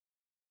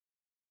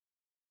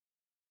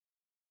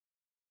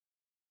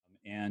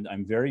And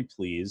I'm very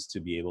pleased to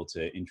be able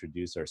to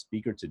introduce our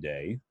speaker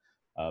today,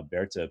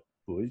 Berta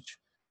Puig,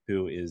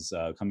 who is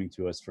coming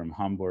to us from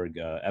Hamburg,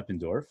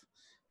 Eppendorf.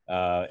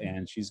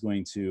 And she's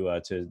going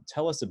to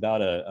tell us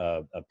about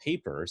a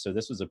paper. So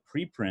this was a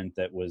preprint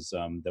that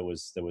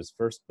was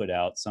first put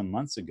out some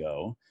months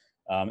ago,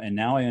 and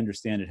now I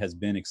understand it has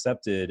been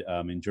accepted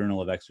in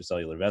Journal of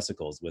Extracellular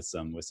Vesicles with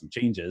some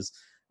changes.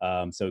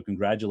 So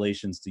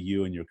congratulations to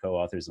you and your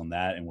co-authors on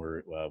that, and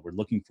we're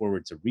looking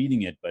forward to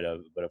reading it, but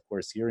of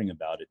course hearing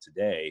about it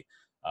today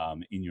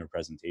in your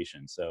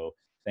presentation. So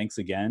thanks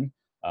again,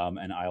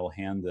 and I'll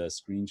hand the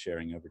screen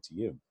sharing over to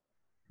you.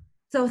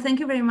 So thank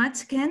you very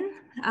much, Ken,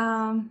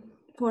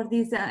 for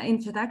this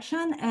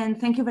introduction, and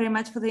thank you very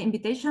much for the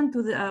invitation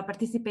to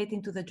participate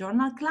into the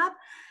Journal Club,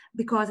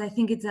 because I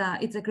think it's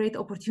a great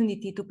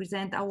opportunity to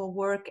present our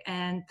work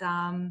and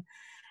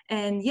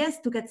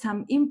yes, to get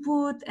some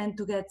input and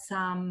to get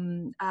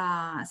some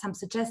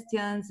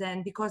suggestions,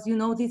 and because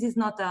this is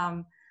not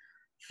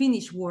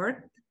finished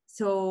work,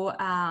 so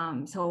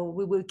so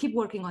we will keep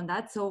working on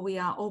that. So we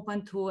are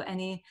open to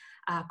any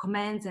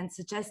comments and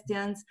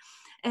suggestions.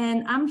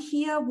 And I'm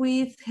here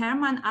with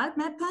Hermann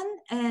Altmeppen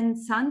and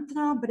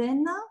Sandra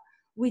Brenner,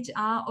 which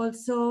are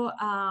also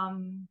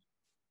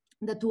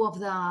the two of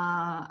the,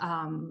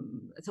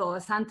 so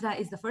Sandra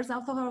is the first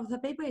author of the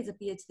paper, is a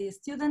PhD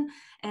student,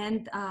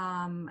 and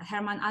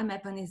Hermann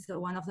Altmeppen is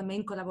one of the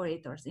main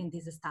collaborators in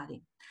this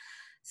study.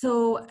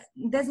 So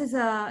this is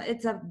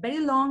it's a very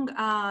long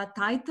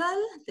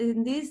title.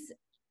 In this,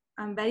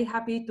 I'm very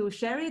happy to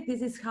share it.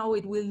 This is how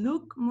it will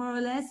look more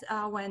or less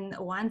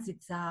once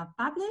it's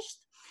published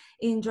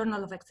in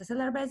Journal of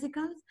Extracellular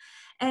Vesicles.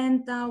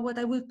 And what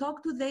I will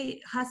talk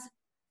today has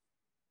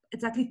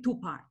exactly two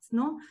parts.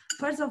 No,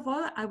 first of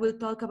all, I will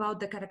talk about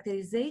the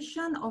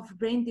characterization of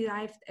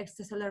brain-derived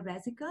extracellular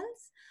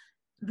vesicles,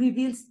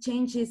 reveals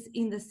changes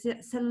in the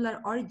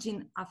cellular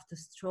origin after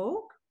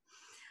stroke.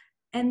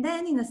 And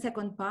then in the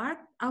second part,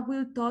 I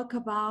will talk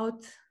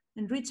about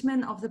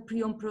enrichment of the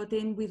prion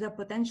protein with a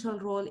potential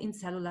role in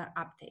cellular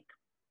uptake.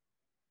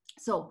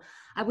 So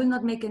I will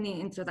not make any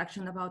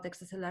introduction about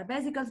extracellular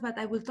vesicles, but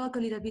I will talk a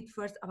little bit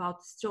first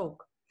about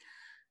stroke.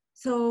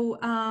 So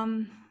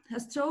a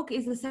stroke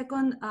is the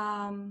second,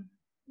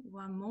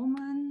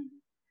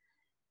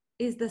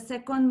 is the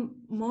second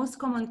most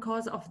common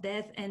cause of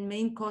death and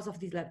main cause of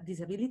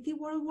disability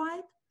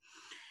worldwide.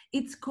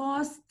 It's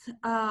caused,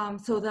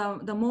 so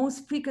the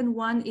most frequent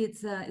one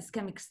is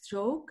ischemic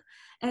stroke.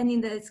 And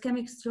in the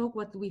ischemic stroke,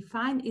 what we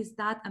find is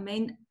that a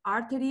main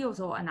artery,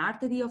 also an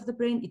artery of the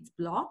brain, it's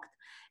blocked.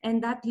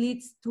 And that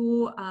leads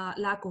to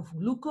lack of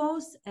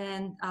glucose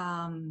and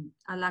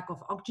a lack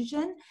of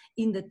oxygen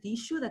in the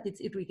tissue that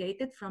it's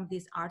irrigated from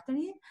this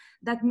artery.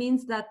 That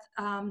means that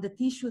the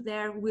tissue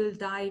there will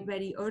die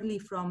very early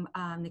from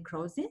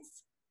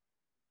necrosis.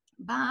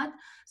 But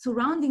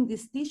surrounding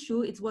this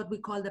tissue, it's what we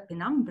call the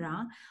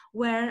penumbra,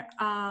 where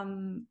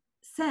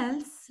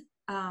cells,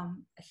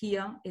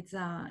 here it's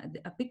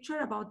a picture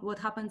about what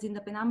happens in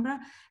the penumbra.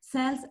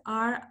 Cells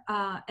are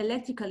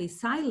electrically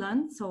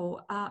silent, so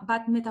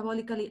but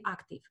metabolically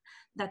active.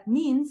 That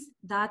means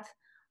that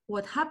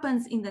what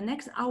happens in the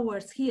next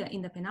hours here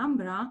in the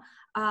penumbra,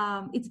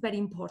 it's very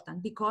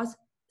important, because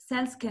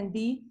cells can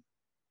be,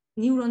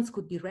 neurons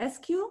could be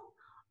rescued,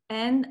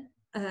 and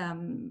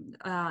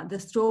the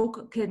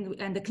stroke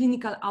and the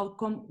clinical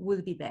outcome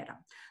will be better.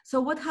 So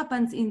what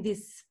happens in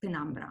this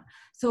penumbra?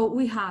 So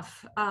we have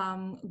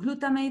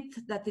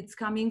glutamate that it's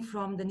coming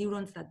from the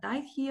neurons that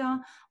died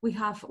here. We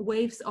have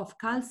waves of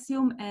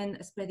calcium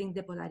and spreading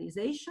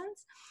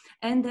depolarizations.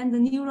 And then the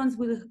neurons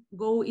will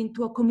go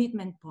into a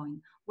commitment point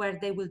where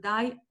they will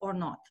die or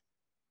not.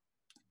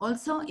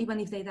 Also, even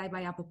if they die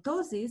by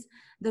apoptosis,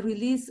 the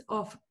release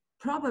of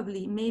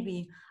probably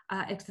maybe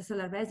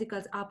extracellular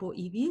vesicles,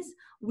 ApoEVs,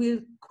 will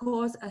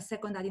cause a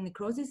secondary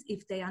necrosis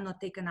if they are not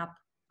taken up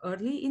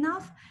early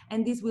enough,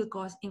 and this will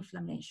cause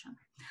inflammation.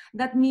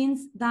 That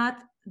means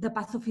that the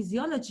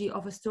pathophysiology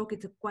of a stroke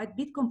is quite a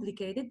bit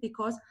complicated,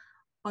 because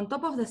on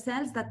top of the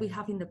cells that we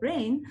have in the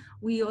brain,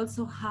 we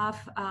also have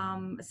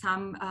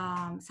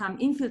some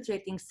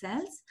infiltrating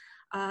cells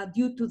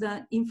due to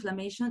the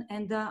inflammation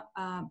and the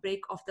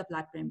break of the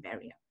blood-brain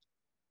barrier.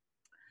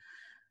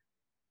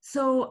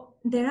 So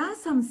there are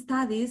some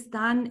studies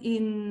done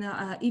in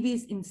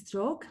EVs in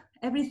stroke.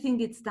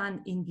 Everything is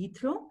done in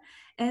vitro.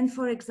 And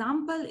for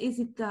example, is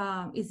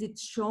it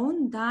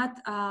shown that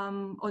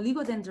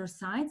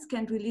oligodendrocytes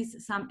can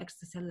release some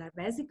extracellular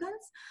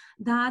vesicles,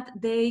 that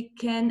they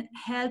can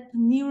help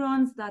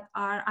neurons that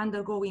are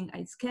undergoing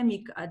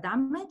ischemic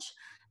damage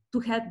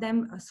to help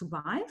them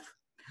survive.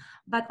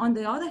 But on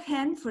the other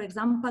hand, for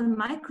example,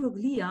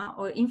 microglia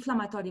or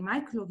inflammatory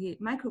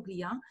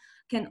microglia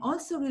can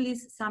also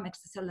release some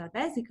extracellular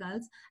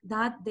vesicles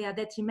that they are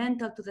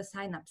detrimental to the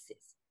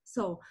synapses.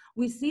 So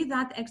we see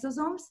that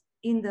exosomes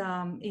in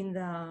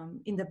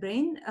the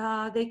brain,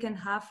 they can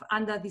have,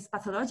 under these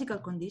pathological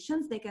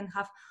conditions, they can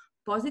have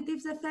positive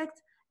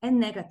effects and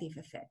negative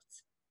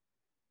effects.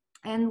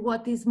 And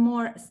what is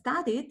more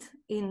studied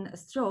in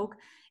stroke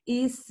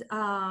is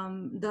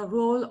the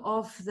role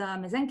of the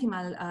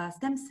mesenchymal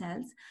stem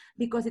cells,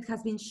 because it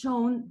has been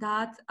shown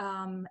that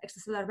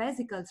extracellular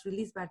vesicles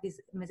released by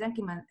these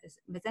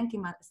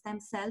mesenchymal stem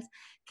cells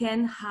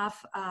can have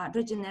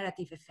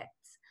regenerative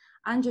effects: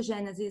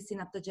 angiogenesis,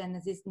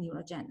 synaptogenesis,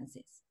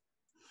 neurogenesis.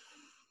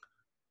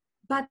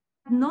 But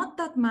not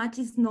that much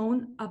is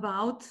known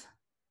about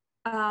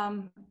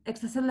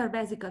extracellular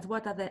vesicles.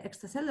 What are the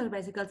extracellular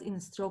vesicles in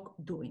stroke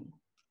doing?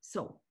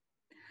 So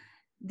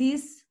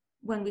this,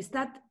 when we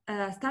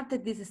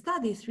started this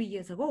study 3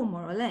 years ago,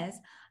 more or less,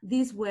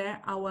 these were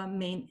our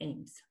main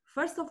aims.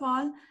 First of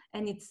all,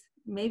 and it's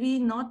maybe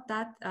not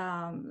that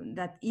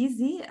that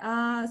easy,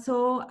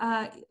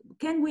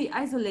 can we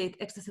isolate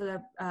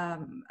extracellular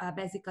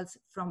vesicles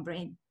from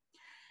brain?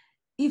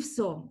 If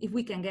so, if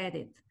we can get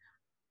it,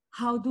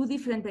 how do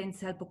different brain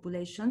cell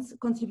populations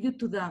contribute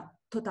to the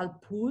total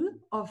pool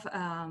of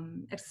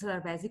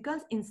extracellular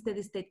vesicles in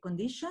steady state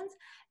conditions,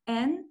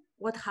 and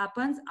what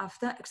happens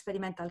after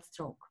experimental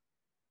stroke?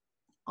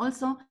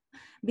 Also,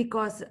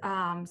 because,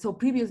 so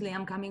previously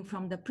I'm coming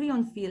from the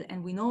prion field,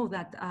 and we know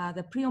that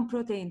the prion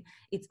protein,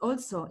 it's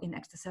also in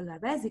extracellular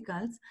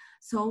vesicles.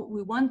 So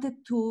we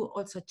wanted to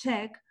also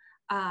check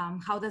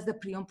how does the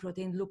prion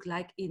protein look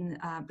like in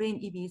brain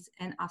EVs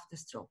and after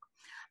stroke.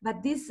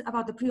 But this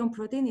about the prion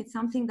protein, it's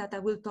something that I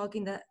will talk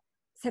in the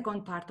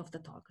second part of the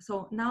talk.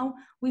 So now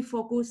we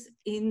focus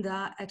in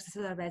the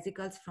extracellular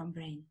vesicles from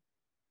brain.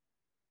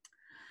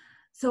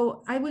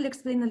 So I will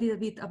explain a little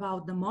bit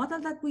about the model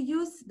that we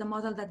use. The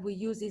model that we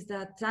use is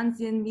the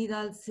transient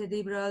middle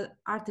cerebral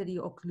artery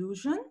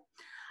occlusion.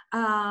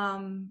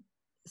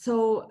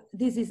 So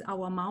this is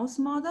our mouse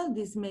model.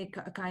 This makes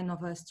a kind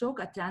of a stroke,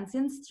 a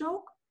transient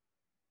stroke.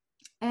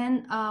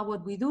 And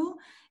what we do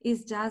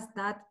is just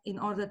that in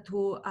order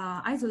to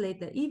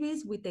isolate the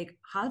EVs, we take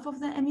half of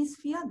the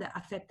hemisphere, the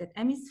affected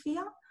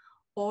hemisphere,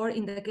 or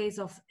in the case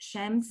of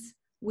SHAMS,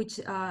 which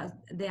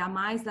they are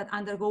mice that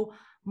undergo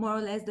more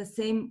or less the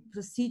same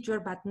procedure,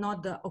 but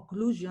not the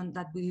occlusion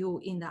that we do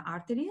in the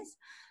arteries.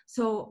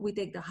 So we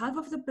take the half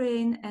of the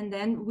brain, and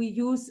then we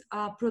use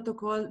a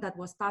protocol that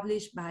was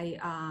published by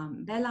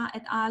Bella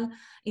et al.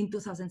 In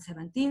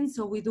 2017.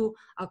 So we do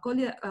a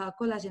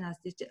collagenase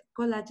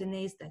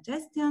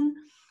digestion.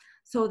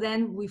 So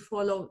then we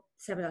follow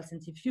several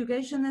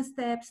centrifugation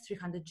steps,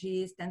 300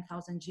 Gs,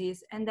 10,000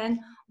 Gs, and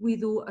then we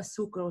do a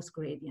sucrose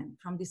gradient.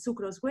 From the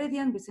sucrose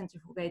gradient, we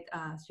centrifugate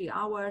 3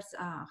 hours,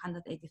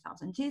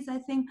 180,000 Gs, I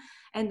think.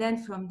 And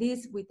then from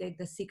this, we take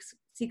the six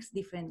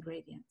different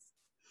gradients.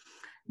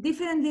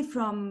 Differently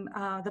from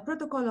the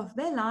protocol of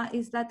Bella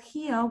is that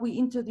here we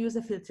introduce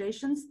a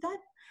filtration step.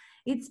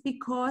 It's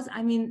because,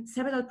 I mean,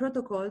 several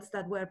protocols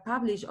that were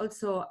published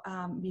also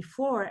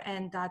before,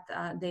 and that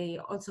they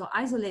also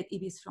isolate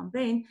EVs from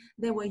brain,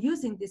 they were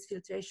using this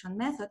filtration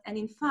method. And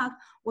in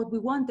fact, what we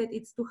wanted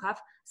is to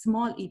have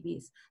small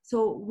EVs.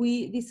 So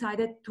we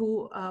decided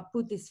to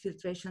put this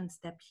filtration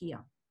step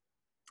here.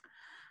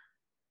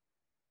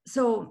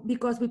 So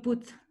because we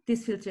put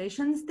this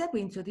filtration step,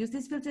 we introduced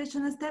this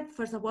filtration step,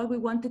 first of all, we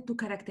wanted to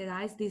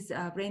characterize these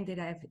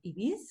brain-derived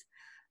EVs,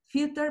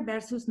 filter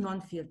versus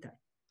non-filter.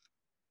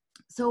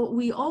 So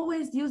we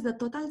always use the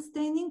total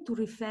staining to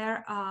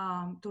refer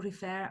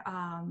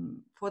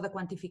for the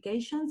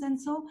quantifications and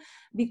so,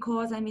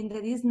 because I mean,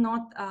 there is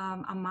not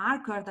a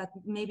marker that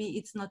maybe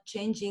it's not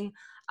changing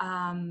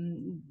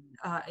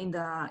in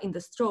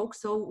the stroke.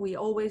 So we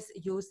always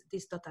use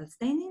this total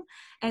staining.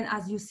 And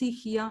as you see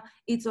here,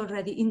 it's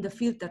already in the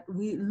filter,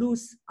 we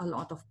lose a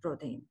lot of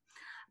protein.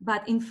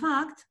 But in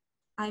fact,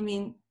 I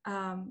mean,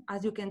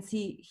 as you can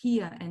see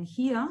here and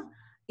here,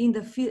 in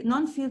the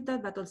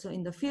non-filtered, but also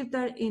in the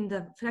filter, in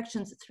the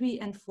fractions 3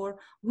 and 4,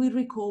 we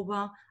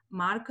recover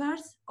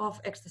markers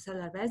of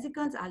extracellular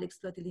vesicles,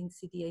 Alex-Clotilin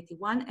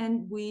CD81,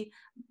 and we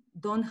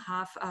don't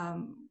have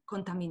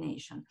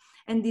contamination.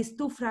 And these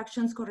two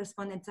fractions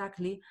correspond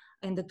exactly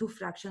in the two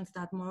fractions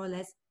that more or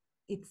less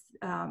it's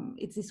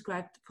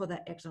described for the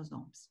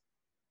exosomes.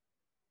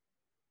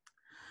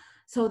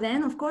 So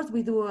then, of course,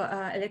 we do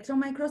electron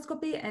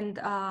microscopy, and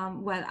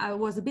well, I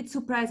was a bit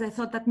surprised. I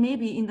thought that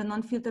maybe in the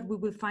non-filtered we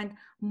will find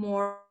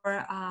more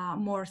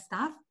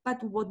stuff,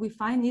 but what we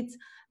find is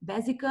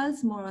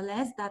vesicles, more or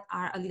less, that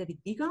are a little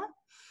bit bigger.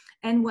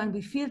 And when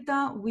we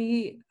filter,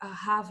 we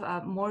have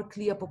a more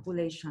clear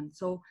population,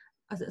 so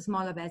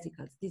smaller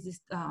vesicles. This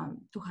is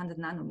 200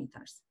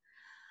 nanometers.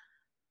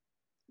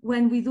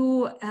 When we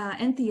do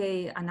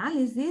NTA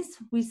analysis,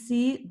 we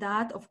see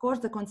that, of course,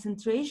 the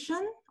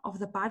concentration of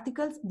the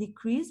particles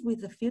decrease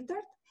with the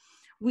filtered.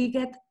 We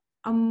get,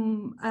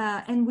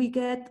 and we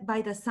get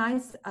by the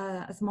size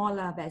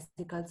smaller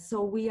vesicles.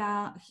 So we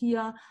are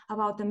here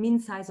about the mean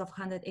size of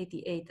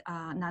 188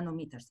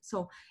 nanometers.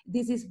 So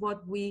this is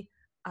what we,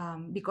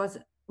 because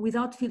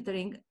without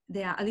filtering,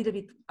 they are a little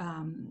bit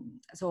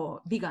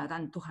so bigger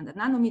than 200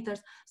 nanometers.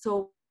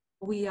 So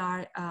we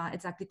are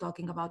exactly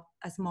talking about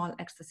a small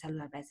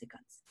extracellular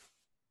vesicles.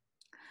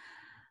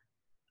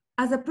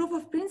 As a proof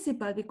of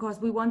principle,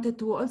 because we wanted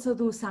to also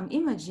do some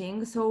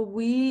imaging, so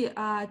we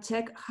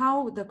check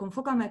how the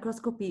confocal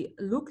microscopy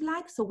look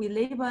like. So we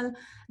label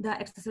the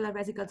extracellular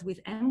vesicles with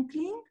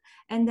M-cling.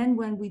 And then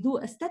when we do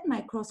a STET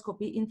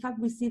microscopy, in fact,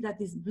 we see that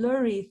this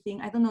blurry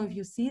thing, I don't know if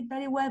you see it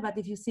very well, but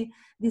if you see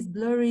this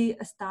blurry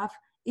stuff,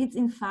 it's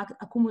in fact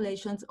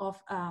accumulations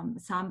of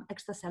some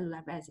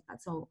extracellular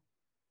vesicles. So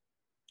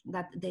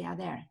that they are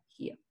there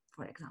here,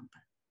 for example.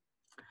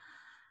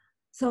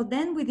 So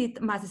then we did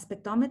mass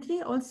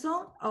spectrometry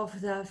also of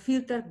the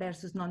filtered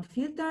versus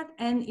non-filtered.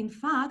 And in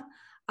fact,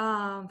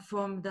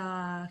 from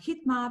the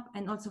heat map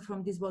and also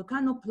from this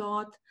volcano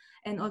plot,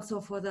 and also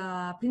for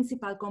the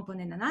principal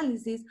component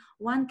analysis,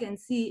 one can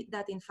see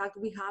that in fact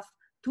we have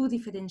two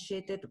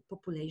differentiated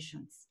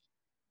populations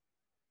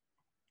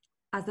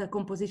as the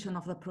composition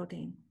of the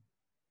protein.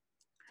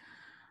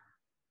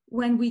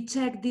 When we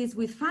check this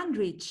with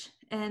FunRich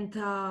and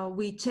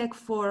we check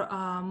for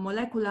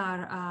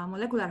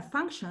molecular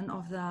function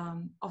of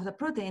the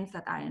proteins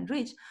that are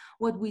enriched,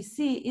 what we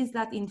see is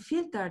that in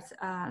filtered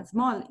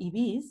small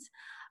EVs,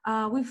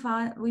 we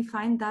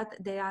find that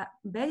they are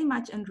very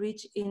much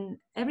enriched in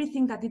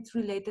everything that is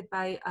related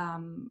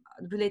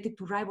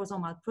to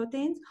ribosomal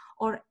proteins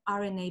or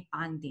RNA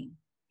binding.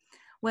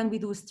 When we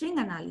do string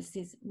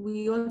analysis,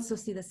 we also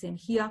see the same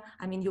here.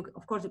 I mean,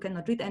 of course, you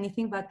cannot read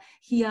anything, but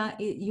here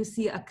you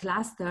see a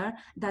cluster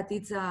that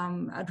is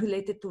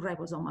related to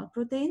ribosomal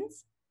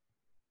proteins.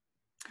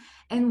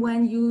 And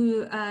when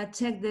you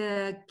check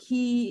the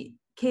key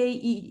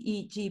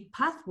KEEG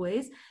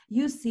pathways,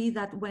 you see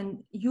that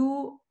when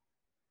you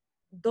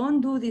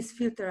don't do this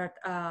filtration,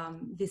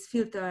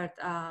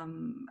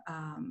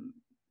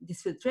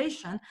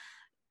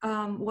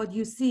 what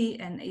you see,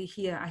 and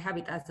here I have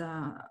it as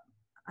a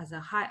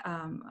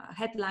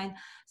headline.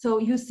 So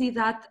you see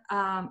that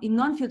in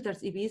non-filtered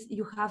EVs,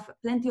 you have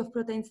plenty of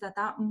proteins that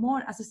are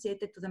more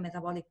associated to the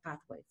metabolic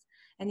pathways.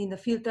 And in the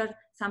filter,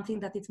 something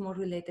that is more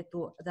related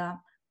to the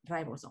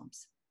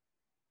ribosomes.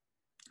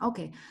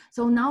 Okay,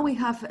 so now we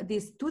have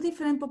these two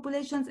different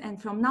populations,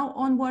 and from now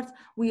onwards,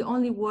 we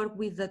only work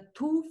with the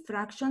two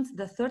fractions,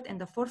 the third and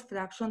the fourth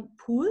fraction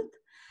pooled,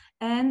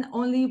 and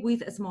only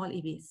with small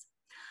EVs.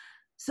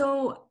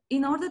 So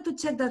in order to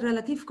check the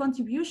relative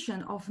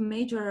contribution of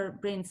major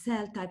brain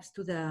cell types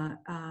to the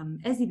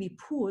SEV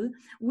pool,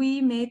 we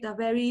made a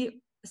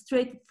very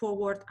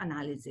straightforward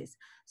analysis.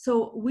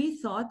 So we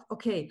thought,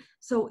 okay,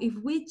 so if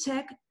we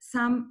check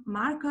some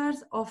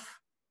markers of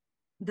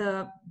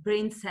the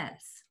brain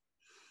cells,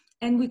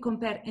 and we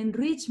compare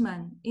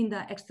enrichment in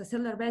the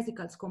extracellular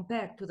vesicles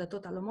compared to the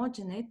total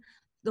homogenate,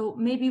 though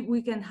maybe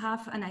we can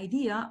have an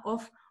idea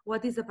of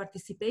what is the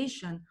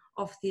participation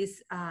of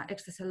these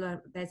extracellular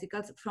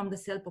vesicles from the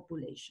cell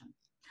population.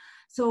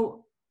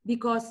 So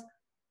because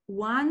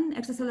one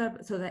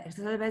extracellular, so the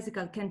extracellular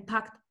vesicle can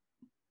pack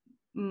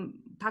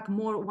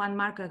more one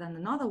marker than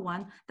another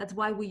one, that's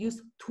why we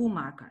use two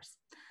markers.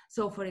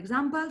 So for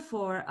example,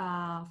 for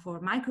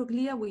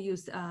microglia, we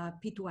use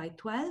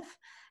P2I12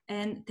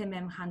 and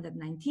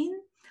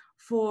TMM119.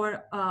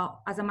 For,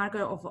 as a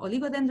marker of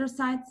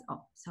oligodendrocytes,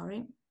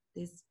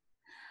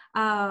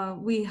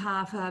 we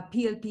have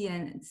PLP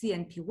and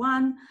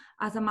CNP1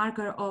 as a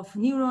marker of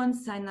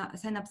neurons,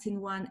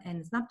 synapsin1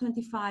 and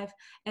SNAP25,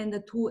 and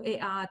the two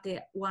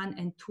AAT1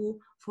 and 2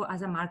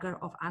 as a marker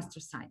of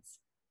astrocytes.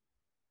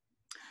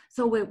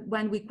 So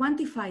when we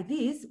quantify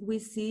this, we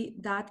see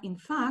that in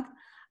fact,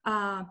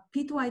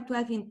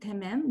 P2I12 in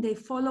TMM, they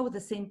follow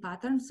the same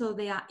pattern. So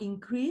they are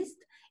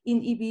increased in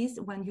EVs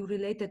when you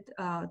relate it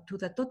to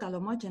the total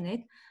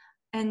homogenate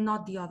and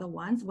not the other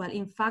ones. Well,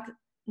 in fact,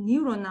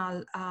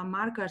 neuronal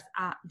markers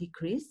are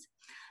decreased.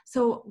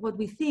 So what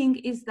we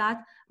think is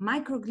that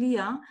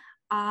microglia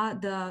are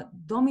the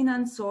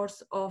dominant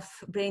source of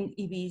brain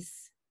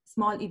EVs,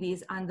 small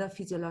EVs under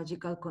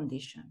physiological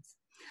conditions.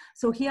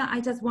 So here I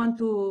just want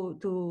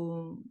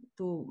to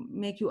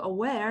make you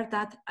aware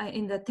that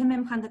in the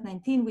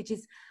TMM119, which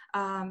is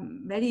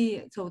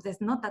so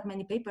there's not that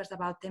many papers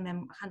about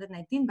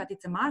TMM119, but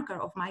it's a marker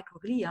of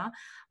microglia,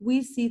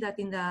 we see that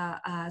in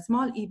the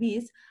small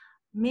EVs,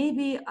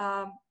 maybe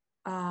a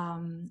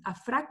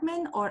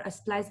fragment or a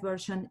spliced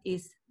version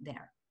is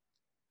there.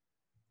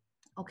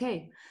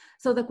 Okay,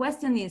 so the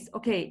question is,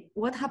 okay,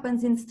 what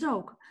happens in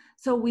stroke?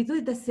 So we do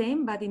it the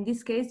same, but in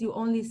this case, you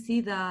only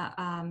see the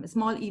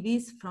small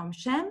EVs from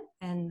SHAM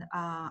and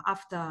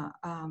after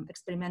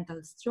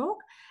experimental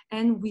stroke,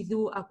 and we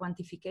do a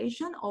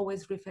quantification,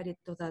 always refer it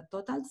to the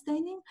total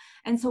staining.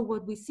 And so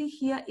what we see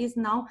here is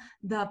now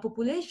the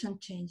population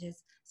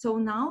changes. So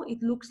now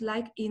it looks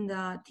like in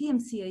the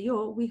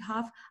TMCAO, we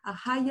have a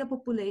higher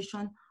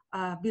population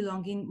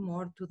belonging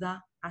more to the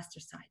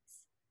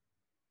astrocytes.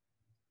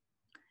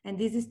 And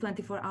this is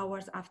 24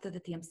 hours after the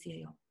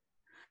TMCAO.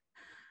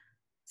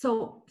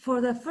 So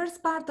for the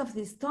first part of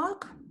this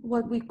talk,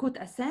 what we could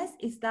assess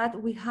is that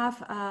we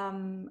have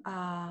an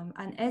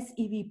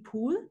SEV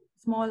pool,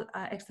 small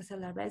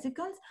extracellular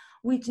vesicles,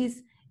 which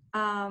is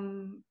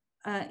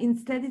in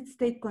steady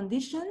state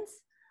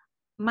conditions,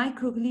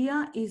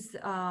 microglia is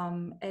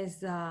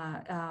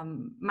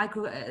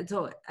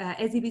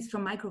SEVs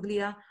from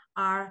microglia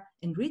are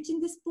enriched in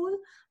this pool,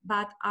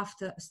 but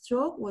after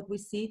stroke, what we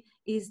see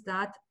is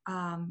that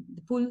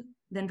the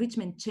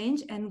enrichment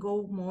change and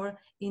go more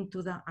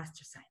into the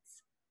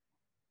astrocytes.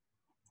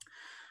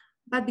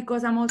 But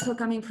because I'm also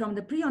coming from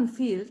the prion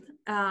field,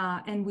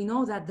 and we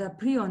know that the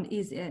prion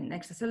is in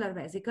extracellular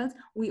vesicles,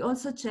 we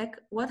also check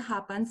what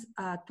happens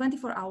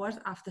 24 hours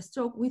after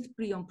stroke with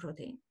prion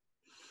protein.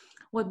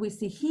 What we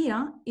see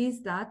here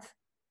is that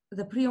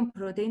the prion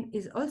protein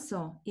is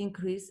also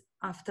increased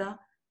after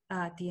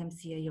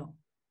TMCAO.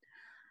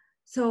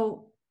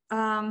 So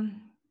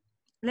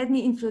let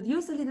me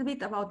introduce a little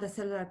bit about the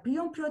cellular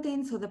prion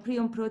protein. So the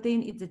prion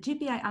protein is a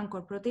GPI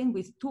anchor protein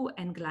with 2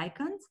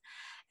 N-glycans.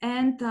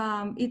 And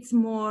it's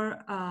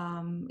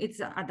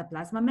at the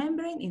plasma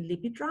membrane in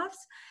lipid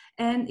rafts,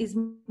 and is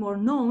more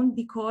known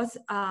because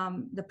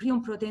the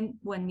prion protein,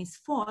 when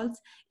misfolds,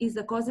 is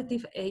the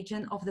causative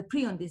agent of the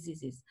prion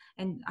diseases.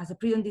 And as a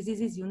prion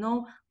diseases, you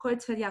know,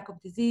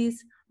 Creutzfeldt-Jakob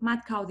disease,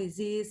 mad cow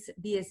disease,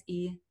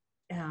 BSE,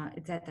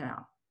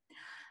 etc.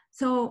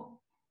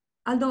 So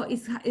although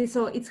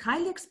it's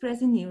highly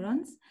expressed in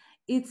neurons,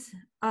 it's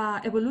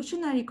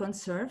evolutionarily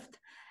conserved.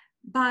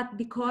 But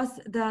because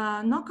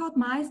the knockout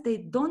mice, they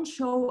don't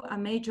show a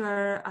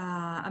major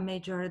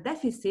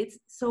deficit,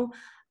 so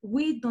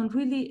we don't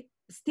really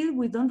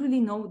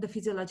know the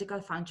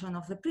physiological function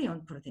of the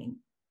prion protein.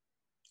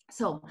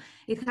 So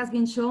it has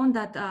been shown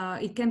that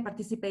it can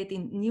participate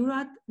in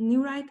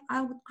neurite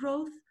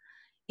outgrowth,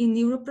 in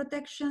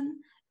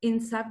neuroprotection, in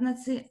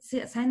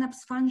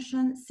synapse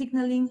function,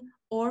 signaling,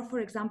 or, for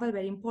example,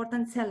 very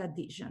important, cell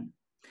adhesion.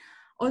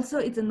 Also,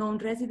 it's a known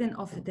resident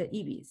of the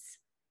EVs.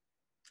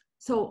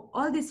 So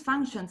all these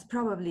functions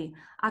probably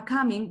are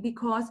coming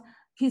because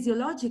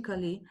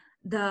physiologically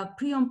the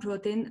prion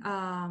protein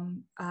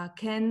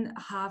can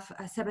have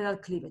several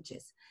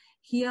cleavages.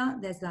 Here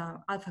there's the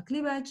alpha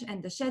cleavage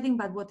and the shedding,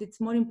 but what is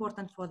more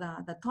important for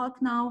the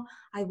talk now,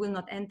 I will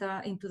not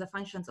enter into the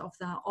functions of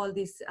all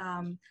these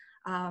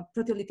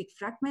proteolytic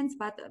fragments,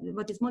 but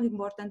what is more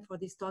important for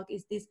this talk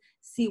is this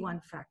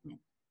C1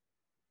 fragment.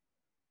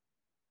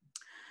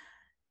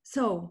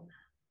 So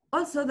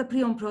also, the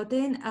prion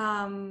protein,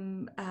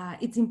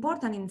 it's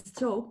important in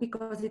stroke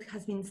because it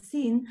has been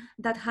seen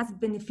that has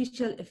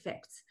beneficial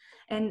effects.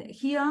 And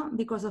here,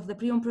 because of the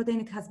prion protein,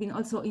 it has been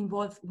also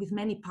involved with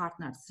many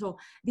partners. So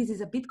this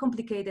is a bit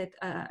complicated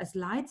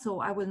slide, so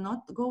I will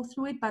not go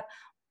through it. But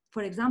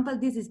for example,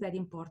 this is very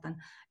important.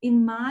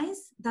 In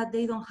mice that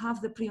they don't have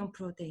the prion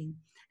protein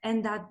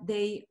and that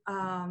they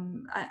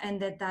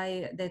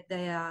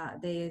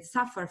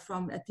suffer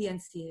from a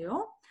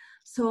TNCAO,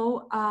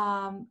 so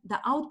the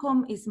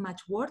outcome is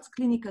much worse,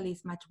 clinically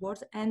is much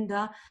worse, and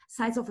the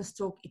size of a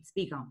stroke is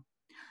bigger.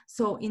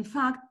 So in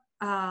fact,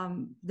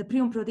 the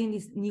prion protein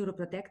is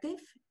neuroprotective,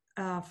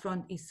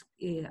 front is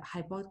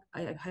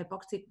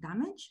hypoxic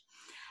damage,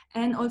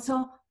 and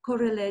also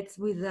correlates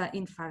with the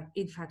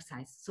infarct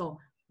size. So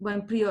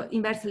when prion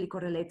inversely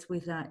correlates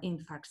with the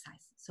infarct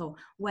size. So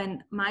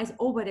when mice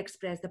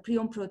overexpress the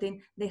prion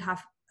protein, they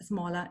have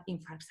smaller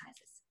infarct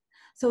sizes.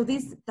 So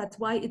that's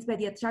why it's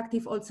very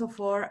attractive also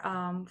for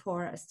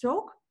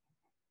stroke.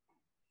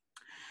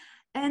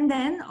 And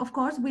then, of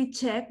course, we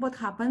check what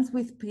happens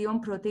with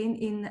prion protein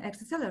in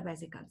extracellular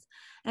vesicles.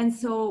 And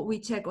so we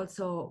check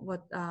also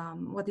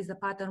what is the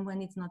pattern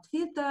when it's not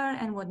filtered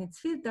and when it's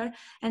filtered.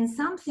 And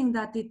something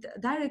that it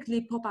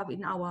directly pop up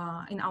in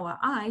our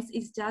eyes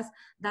is just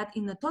that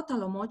in the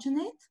total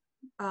homogenate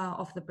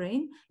of the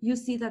brain, you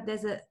see that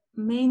there's a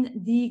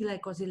main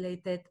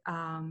deglycosylated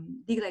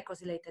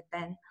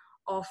band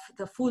of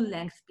the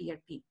full-length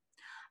PRP.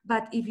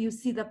 But if you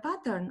see the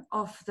pattern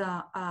of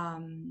the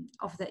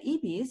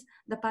EVs,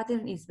 the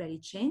pattern is very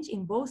changed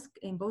in both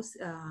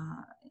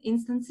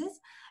instances,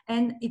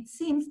 and it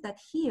seems that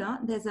here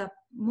there's a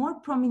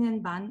more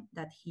prominent band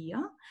than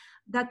here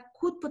that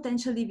could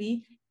potentially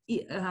be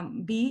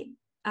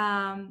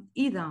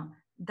either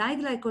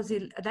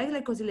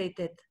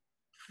diglycosylated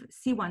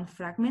C1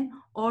 fragment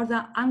or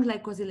the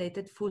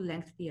unglycosylated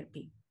full-length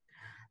PRP.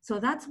 So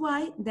that's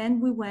why then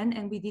we went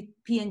and we did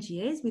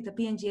PNGAs. With the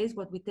PNGAs,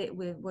 what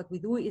we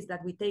do is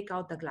that we take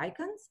out the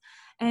glycans,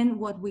 and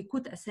what we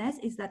could assess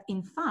is that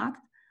in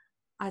fact,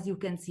 as you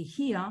can see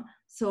here,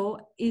 so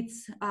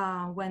it's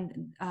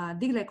when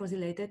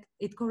deglycosylated,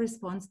 it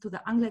corresponds to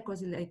the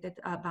unglycosylated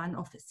band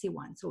of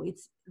C1. So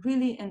it's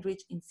really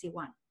enriched in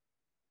C1.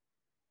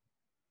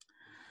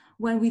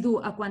 When we do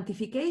a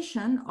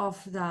quantification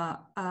of the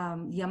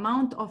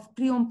amount of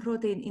prion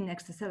protein in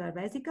extracellular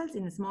vesicles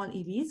in small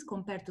EVs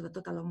compared to the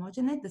total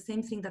homogenate, the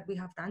same thing that we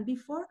have done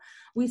before,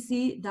 we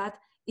see that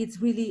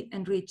it's really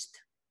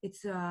enriched.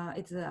 It's a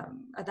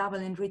double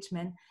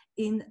enrichment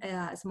in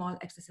small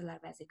extracellular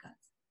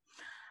vesicles.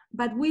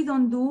 But we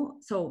don't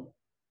do, so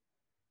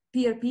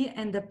PRP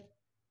and the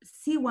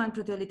C1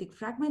 proteolytic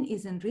fragment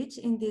is enriched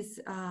in this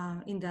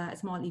in the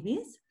small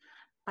EVs.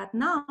 But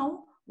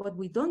now, what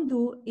we don't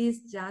do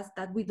is just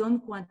that we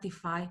don't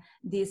quantify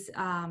this,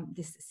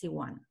 this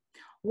C1.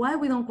 Why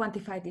we don't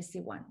quantify this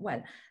C1?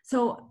 Well,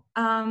 so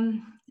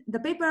the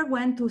paper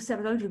went to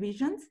several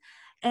revisions,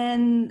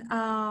 and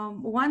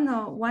one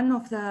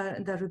of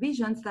the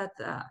revisions that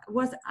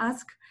was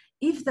asked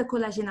if the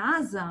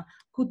collagenase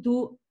could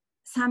do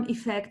some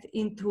effect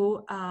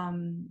into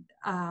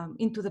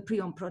the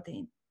prion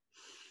protein.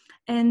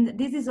 And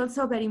this is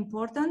also very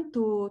important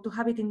to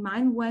have it in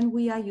mind when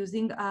we are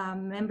using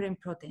membrane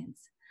proteins.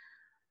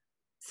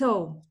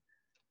 So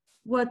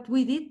what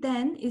we did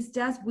then is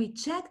just we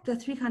checked the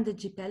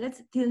 300G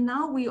pellets. Till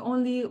now, we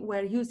only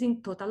were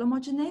using total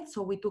homogenate.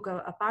 So we took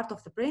a part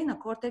of the brain, a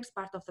cortex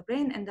part of the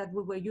brain, and that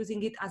we were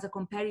using it as a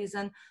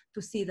comparison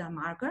to see the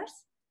markers.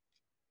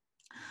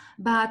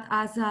 But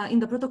as in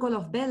the protocol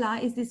of Bella,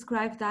 it's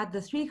described that the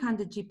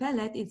 300G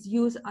pellet is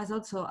used as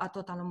also a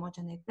total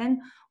homogenate.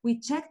 Then we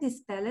checked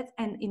these pellets,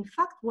 and in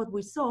fact, what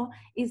we saw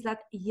is that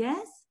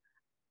yes,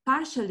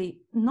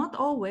 partially, not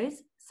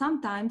always,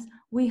 sometimes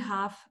we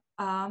have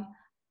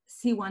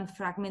C1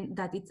 fragment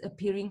that is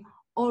appearing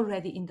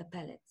already in the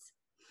pellets.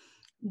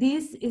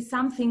 This is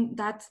something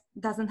that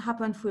doesn't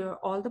happen for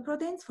all the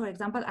proteins. For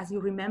example, as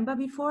you remember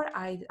before,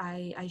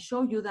 I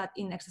showed you that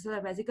in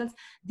extracellular vesicles,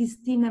 this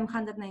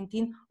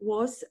TMEM119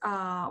 was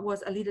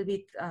a little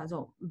bit,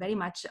 so very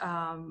much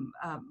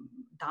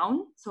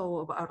down,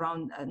 so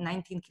around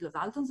 19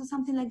 kilodaltons or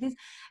something like this.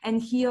 And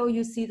here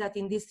you see that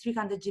in these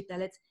 300G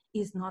pellets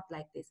is not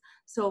like this.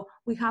 So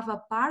we have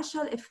a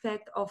partial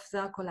effect of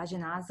the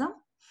collagenase.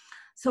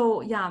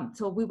 So yeah,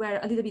 so we were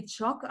a little bit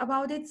shocked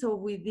about it. So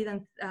we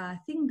didn't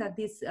think that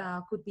this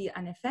could be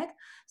an effect.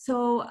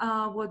 So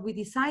what we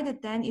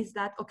decided then is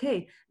that,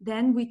 okay,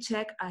 then we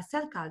check a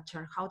cell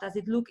culture. How does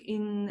it look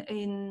in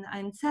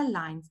cell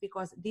lines?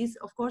 Because these,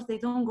 of course, they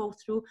don't go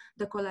through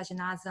the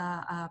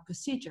collagenase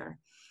procedure.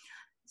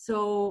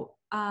 So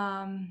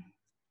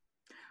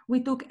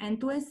we took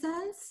N2S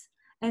cells.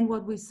 And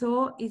what we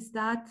saw is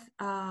that,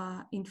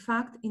 in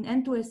fact, in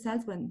N2S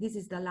cells, when this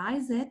is the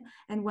lysate,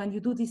 and when you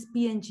do this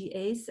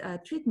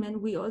PNGase treatment,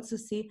 we also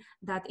see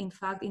that, in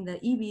fact, in the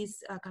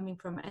EVs coming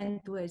from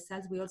N2S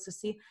cells, we also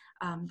see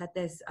that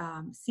there's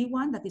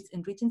C1, that is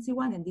enriching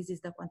C1, and this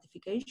is the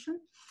quantification.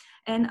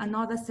 And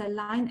another cell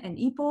line, an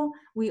EPO,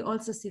 we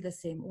also see the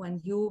same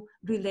when you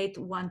relate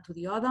one to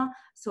the other.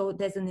 So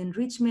there's an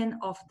enrichment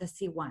of the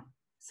C1.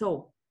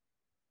 So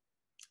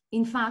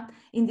in fact,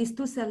 in these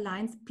two cell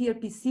lines,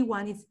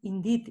 PRPC1 is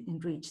indeed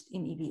enriched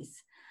in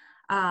EVs.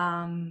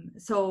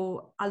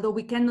 So although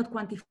we cannot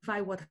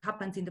quantify what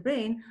happens in the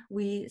brain,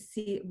 we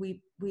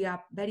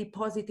are very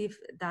positive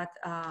that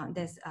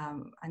there's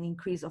an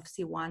increase of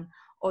C1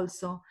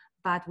 also,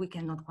 but we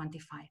cannot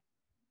quantify.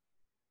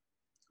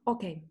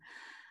 Okay.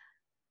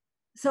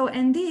 So,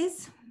 and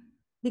this,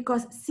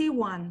 because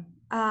C1,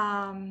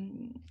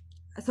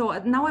 so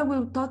now I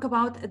will talk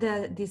about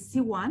this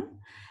C1,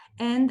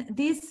 and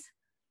this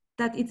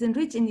that it's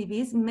enriched in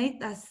EVs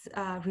made us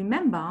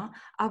remember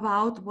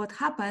about what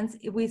happens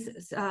with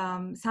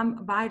some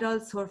viral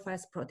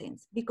surface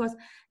proteins. Because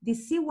the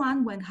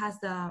C1, when has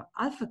the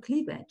alpha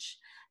cleavage,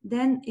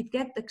 then it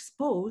gets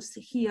exposed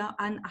here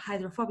on a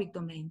hydrophobic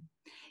domain.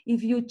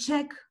 If you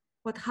check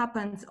what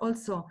happens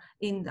also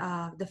in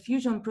the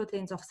fusion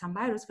proteins of some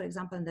virus, for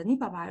example, in the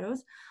Nipah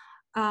virus,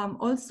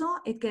 also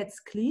it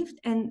gets cleaved,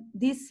 and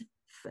this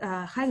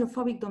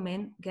hydrophobic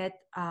domain get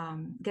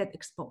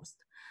exposed.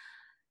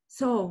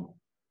 So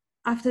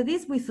after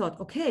this, we thought,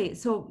 okay,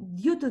 so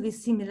due to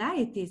these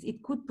similarities,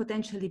 it could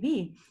potentially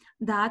be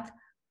that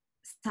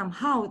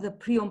somehow the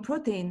prion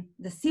protein,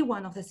 the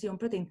C1 of the prion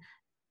protein,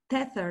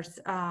 tethers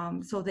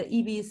so the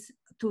EVs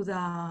to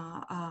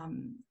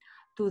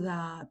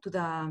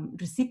the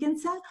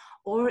recipient cell,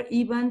 or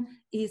even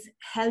is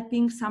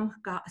helping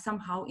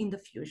somehow in the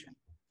fusion.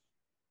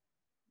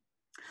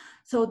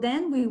 So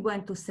then we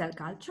went to cell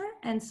culture,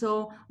 and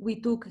so we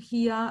took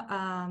here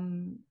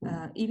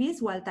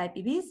EVs, wild-type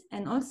EVs,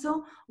 and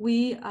also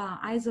we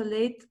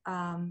isolate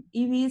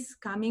EVs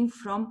coming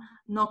from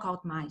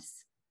knockout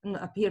mice,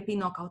 PRP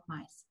knockout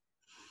mice.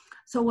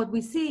 So what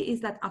we see is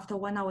that after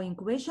 1 hour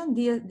incubation,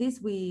 this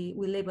we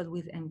labeled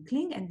with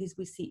mCling, and this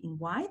we see in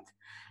white.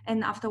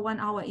 And after 1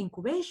 hour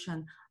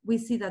incubation, we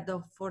see that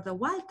for the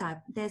wild type,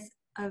 there's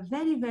a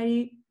very,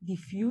 very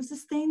diffuse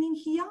staining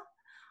here.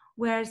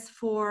 Whereas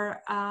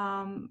for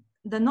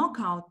the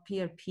knockout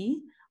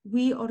PRP,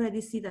 we already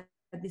see that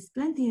there's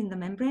plenty in the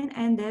membrane,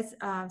 and there's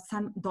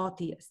some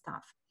dotty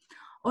stuff.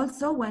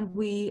 Also, when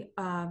we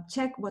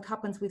check what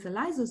happens with the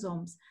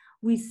lysosomes,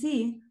 we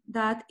see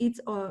that it's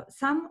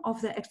some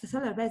of the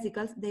extracellular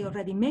vesicles, they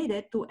already made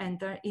it to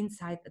enter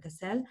inside the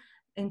cell,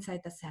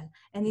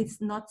 and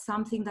it's not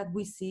something that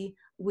we see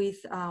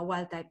with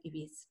wild-type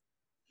EVs.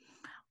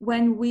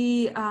 When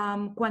we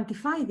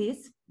quantify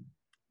this,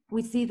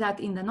 we see that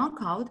in the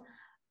knockout,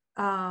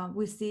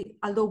 we see,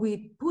 although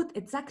we put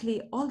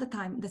exactly all the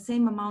time the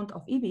same amount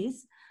of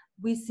EVs,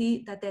 we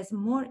see that there's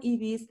more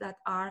EVs that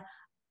are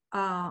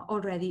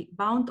already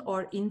bound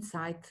or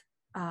inside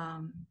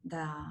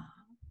the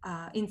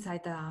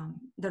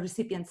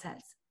recipient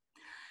cells.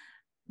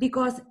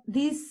 because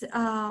this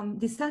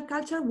cell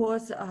culture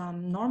was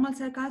normal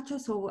cell culture,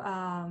 so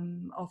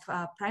of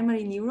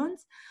primary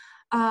neurons,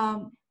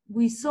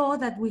 we saw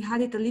that we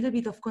had it a little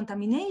bit of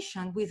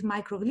contamination with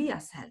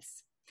microglia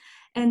cells.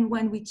 And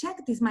when we check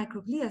these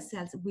microglia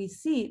cells, we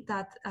see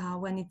that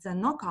when it's a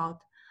knockout,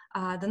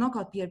 the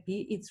knockout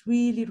PRP, it's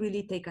really,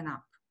 really taken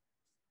up.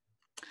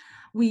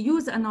 We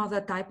use another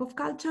type of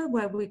culture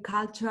where we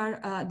culture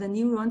the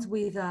neurons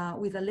with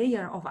a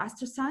layer of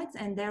astrocytes,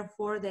 and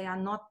therefore they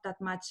are not that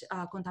much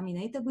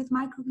contaminated with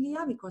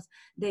microglia because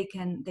they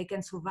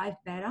can survive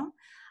better.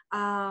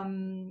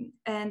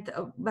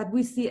 But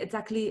we see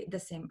exactly the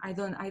same. I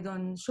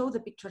don't show the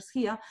pictures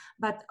here,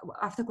 but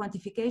after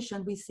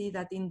quantification, we see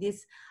that in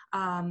these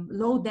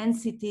low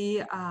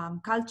density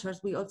cultures,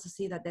 we also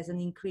see that there's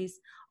an increase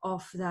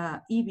of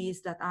the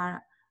EVs that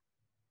are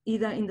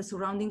either in the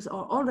surroundings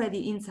or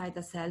already inside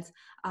the cells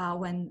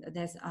when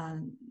there's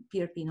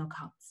PRP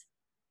knockouts.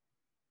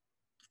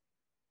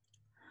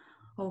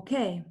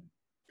 Okay,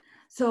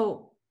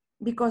 so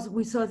because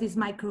we saw this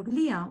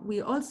microglia,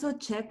 we also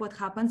check what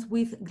happens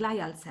with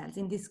glial cells,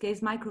 in this case,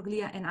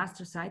 microglia and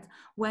astrocytes,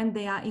 when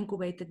they are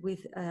incubated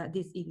with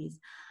these EVs.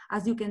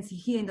 As you can see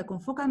here in the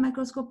confocal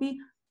microscopy,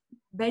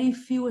 very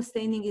few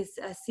staining is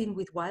seen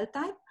with wild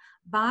type,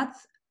 but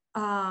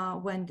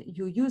when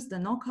you use the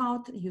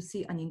knockout, you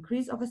see an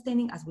increase of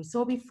staining, as we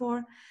saw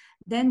before.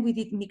 Then we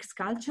did mixed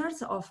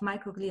cultures of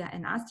microglia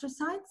and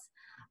astrocytes.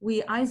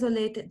 We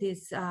isolate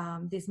these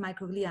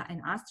microglia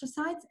and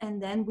astrocytes, and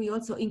then we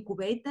also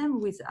incubate them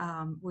with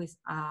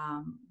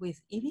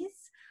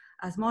EVs,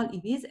 small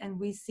EVs, and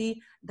we see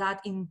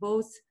that in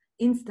both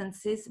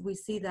instances, we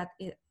see that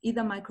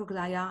either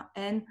microglia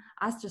and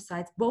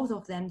astrocytes, both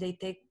of them, they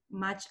take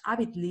much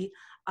avidly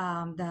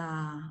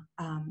the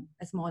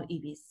small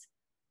EVs.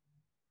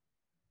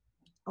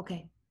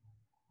 Okay.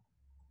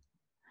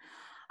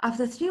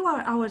 After 3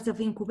 hours of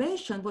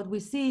incubation, what we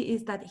see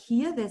is that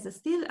here there's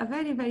still a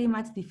very, very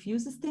much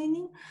diffuse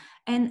staining,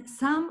 and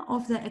some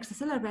of the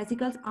extracellular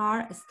vesicles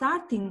are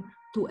starting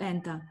to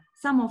enter.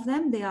 Some of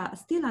them, they are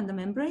still on the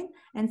membrane,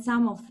 and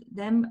some of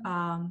them,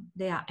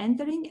 they are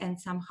entering and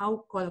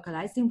somehow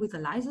colocalizing with the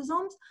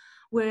lysosomes,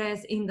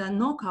 whereas in the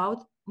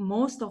knockout,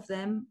 most of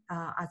them,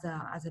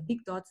 as a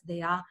big dots,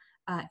 they are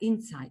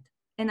inside.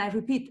 And I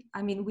repeat,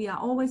 I mean, we are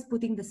always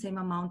putting the same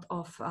amount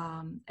of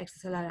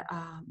extracellular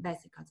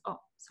vesicles. Oh,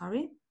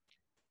 sorry.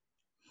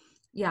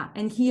 Yeah,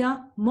 and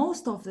here,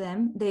 most of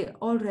them, they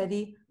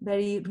already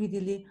very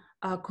readily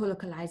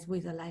colocalize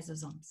with the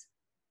lysosomes.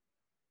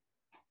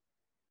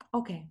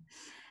 Okay,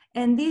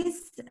 and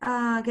this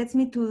gets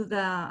me to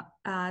the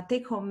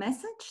take-home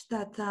message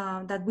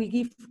that we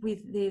give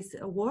with this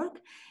work,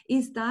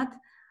 is that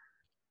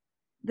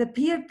the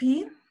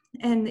PRP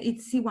and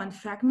its C1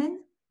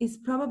 fragment is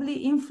probably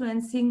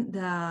influencing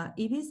the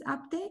EVs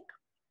uptake.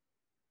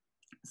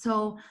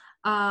 So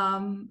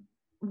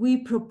we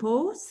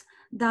propose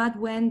that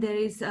when there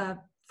is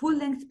a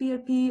full-length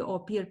PRP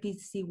or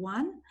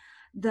PRP-C1,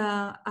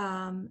 the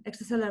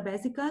extracellular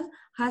vesicle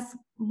has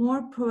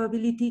more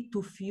probability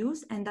to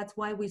fuse, and that's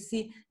why we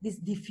see this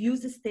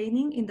diffuse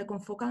staining in the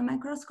confocal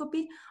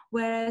microscopy,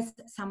 whereas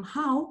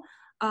somehow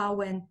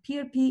when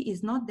PRP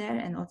is not there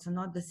and also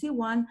not the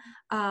C1,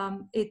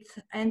 it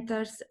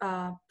enters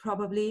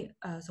probably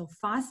so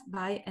fast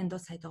by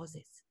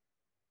endocytosis.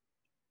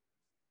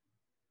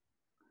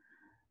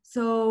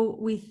 So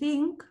we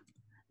think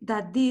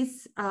that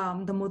this,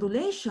 the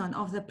modulation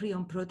of the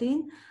prion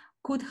protein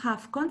could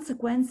have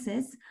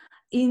consequences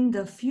in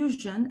the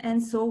fusion,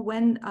 and so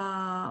when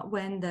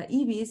the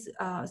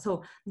EVs,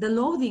 so the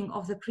loading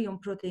of the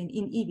prion protein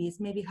in EVs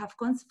maybe have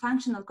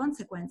functional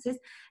consequences,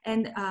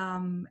 and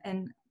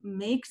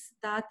makes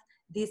that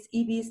these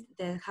EVs,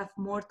 they have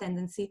more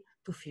tendency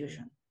to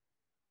fusion.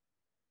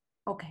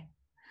 Okay.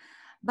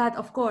 But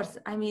of course,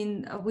 I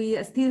mean, we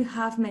still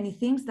have many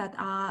things that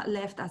are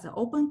left as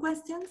open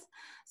questions.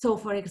 So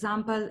for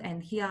example,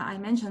 and here I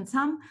mentioned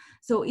some,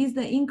 so is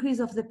the increase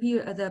of the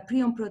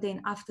prion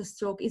protein after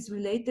stroke is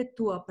related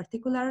to a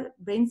particular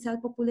brain cell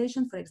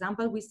population? For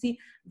example, we see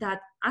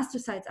that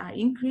astrocytes are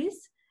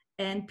increased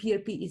and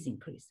PRP is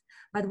increased,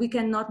 but we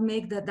cannot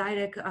make the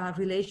direct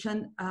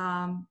relation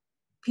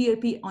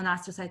PRP on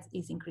astrocytes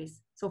is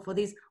increased. So for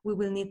this, we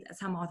will need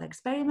some other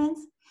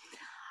experiments.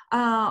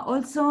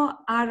 Also,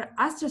 our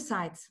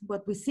astrocytes,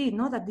 what we see,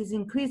 that this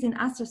increase in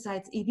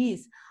astrocytes,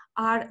 EVs,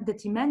 are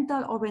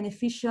detrimental or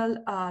beneficial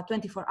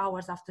 24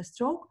 hours after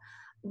stroke,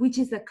 which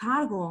is the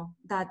cargo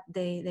that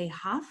they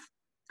have.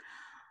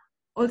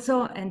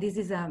 Also, and this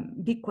is a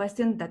big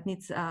question that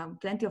needs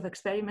plenty of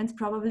experiments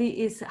probably,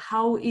 is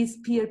how is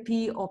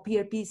PRP or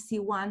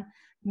PRP-C1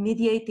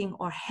 mediating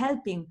or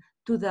helping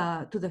to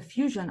the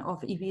fusion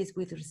of EVs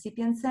with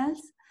recipient cells?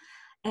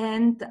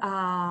 And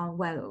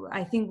well,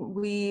 I think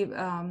we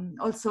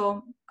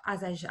also,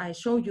 as I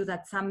showed you,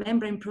 that some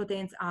membrane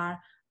proteins are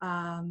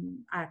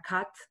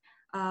cut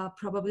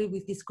probably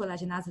with this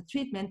collagenase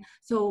treatment.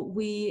 So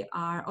we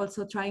are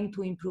also trying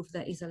to improve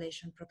the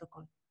isolation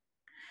protocol.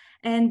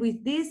 And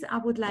with this, I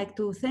would like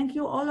to thank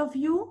you, all of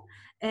you,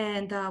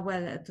 and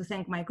well, to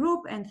thank my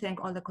group and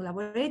thank all the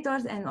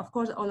collaborators, and of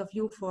course, all of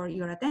you for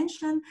your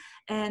attention.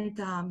 And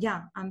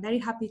yeah, I'm very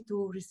happy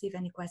to receive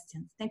any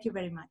questions. Thank you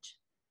very much.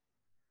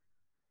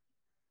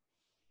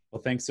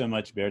 Well, thanks so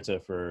much, Berta,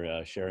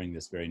 for sharing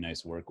this very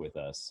nice work with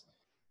us.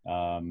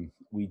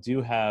 We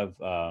do have,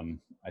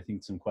 I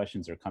think some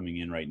questions are coming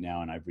in right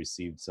now, and I've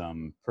received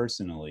some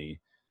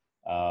personally.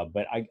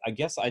 But I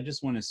guess I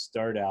just want to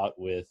start out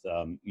with,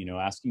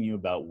 asking you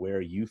about where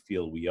you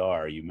feel we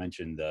are. You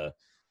mentioned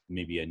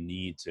maybe a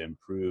need to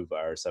improve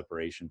our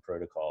separation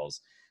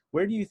protocols.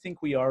 Where do you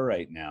think we are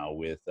right now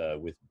with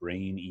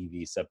brain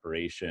EV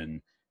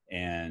separation,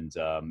 and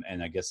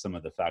I guess some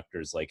of the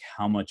factors like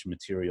how much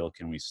material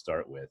can we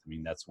start with? I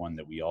mean, that's one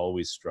that we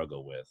always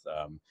struggle with.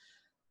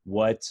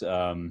 What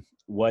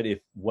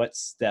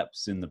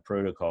steps in the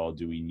protocol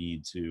do we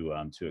need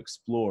to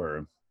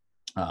explore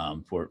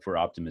for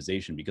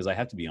optimization? Because I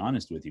have to be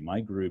honest with you,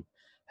 my group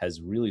has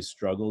really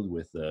struggled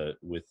with the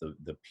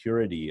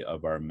purity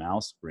of our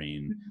mouse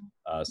brain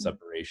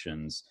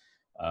separations,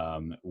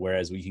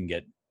 whereas we can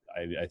get,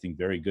 I think,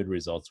 very good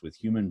results with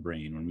human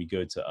brain. When we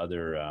go to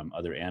other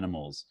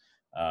animals,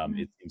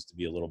 it seems to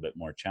be a little bit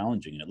more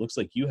challenging. And it looks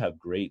like you have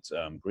great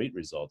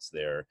results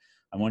there.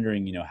 I'm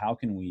wondering, how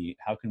can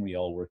we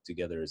all work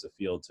together as a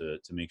field to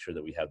make sure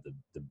that we have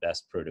the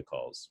best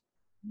protocols?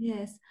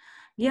 Yes,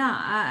 yeah.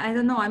 I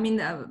don't know. I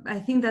mean, I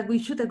think that we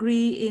should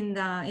agree in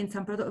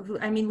some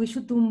I mean, we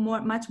should do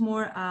much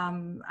more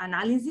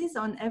analysis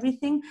on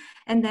everything,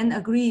 and then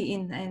agree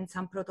in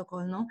some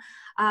protocol. No,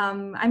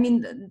 I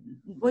mean,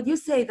 what you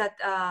say that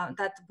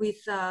that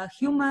with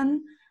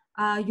human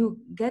you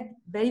get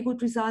very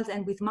good results,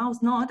 and with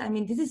mouse not. I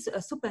mean, this is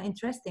super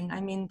interesting. I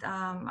mean,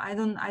 I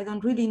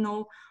don't really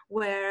know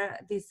where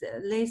this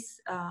lays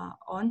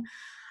on.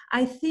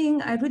 I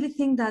really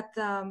think that.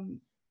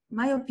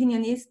 My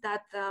opinion is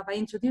that by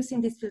introducing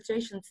this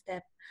filtration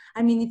step,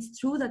 I mean, it's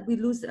true that we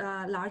lose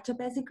larger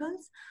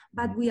vesicles,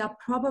 but we are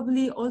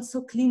probably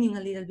also cleaning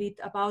a little bit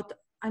about,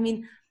 I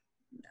mean,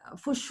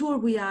 for sure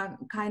we are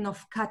kind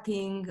of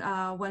cutting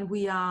when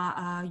we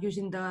are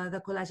using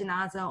the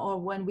collagenase, or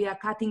when we are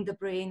cutting the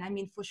brain. I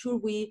mean, for sure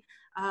we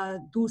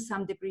do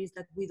some debris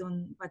that we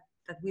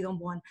don't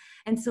want.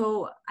 And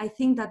so I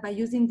think that by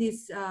using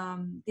this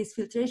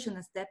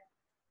filtration step,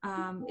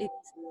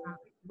 it's a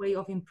way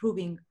of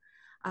improving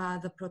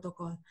the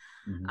protocol.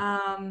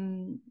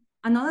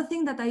 Another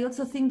thing that I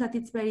also think that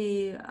it's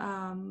very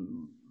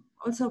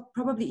also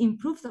probably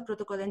improves the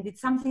protocol, and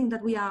it's something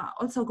that we are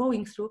also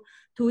going through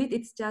to it.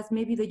 It's just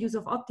maybe the use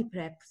of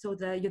OptiPrep, so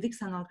the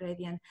iodixanol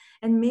gradient,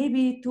 and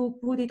maybe to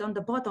put it on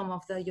the bottom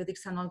of the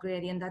iodixanol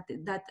gradient,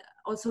 that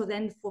also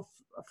then for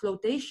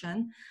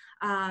flotation,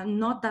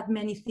 not that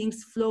many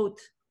things float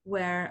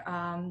where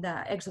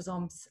the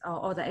exosomes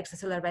or the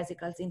extracellular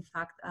vesicles in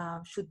fact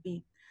should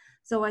be.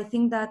 So I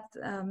think that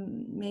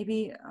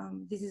maybe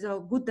this is a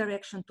good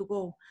direction to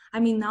go. I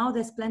mean, now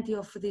there's plenty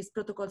of these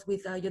protocols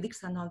with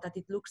iodixanol that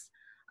it looks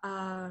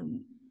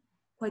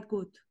quite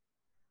good.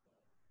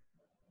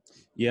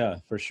 Yeah,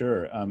 for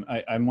sure.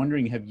 I'm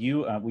wondering, have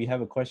you, we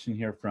have a question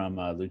here from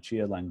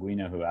Lucia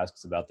Languina, who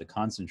asks about the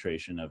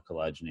concentration of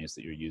collagenase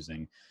that you're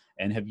using.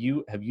 And have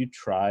you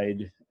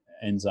tried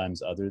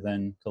enzymes other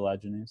than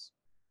collagenase?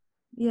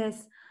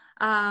 Yes,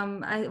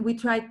 we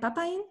tried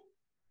papain.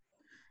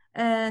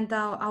 And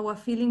our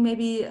feeling,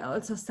 maybe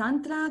also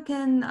Santra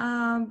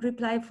can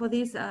reply for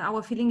this.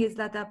 Our feeling is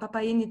that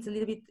papain is a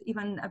little bit,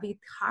 even a bit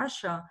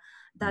harsher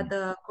than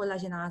the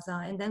collagenase.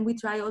 And then we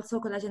try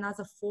also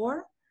collagenase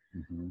 4.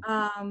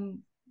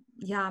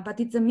 Yeah, but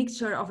it's a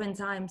mixture of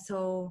enzymes.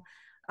 So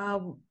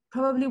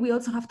probably we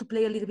also have to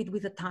play a little bit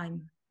with the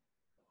time,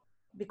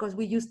 because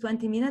we use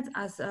 20 minutes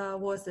as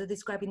was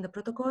described in the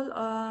protocol.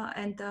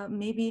 And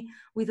maybe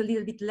with a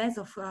little bit less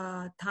of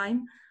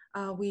time,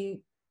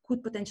 we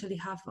could potentially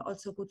have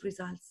also good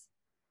results.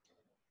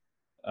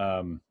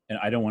 And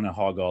I don't want to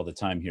hog all the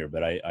time here,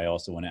 but I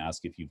also want to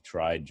ask if you've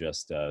tried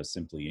just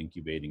simply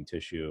incubating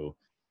tissue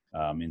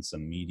in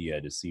some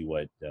media to see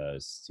what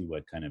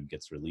kind of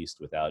gets released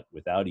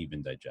without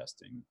even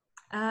digesting.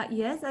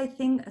 Yes, I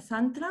think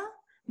Santra,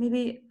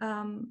 maybe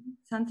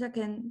Santra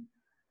can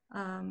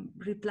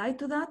reply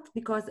to that,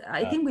 because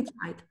I think we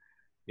tried.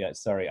 Yeah,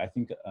 sorry. I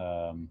think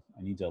I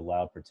need to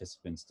allow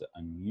participants to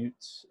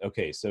unmute.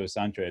 Okay, so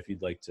Sandra, if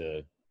you'd like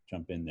to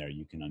jump in there,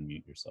 you can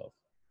unmute yourself.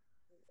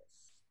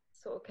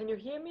 So can you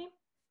hear me?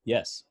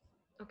 Yes.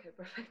 Okay,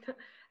 perfect.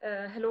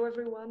 Hello,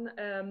 everyone.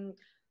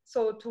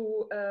 So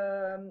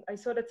I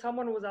saw that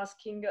someone was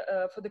asking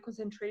for the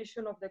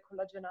concentration of the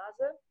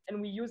collagenase,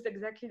 and we used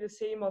exactly the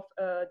same of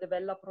the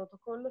Vella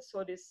protocol.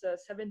 So this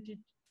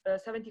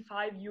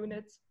 75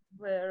 units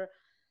per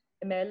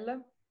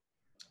ml,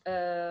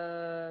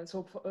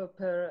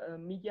 per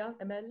media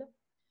ml.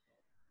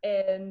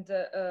 And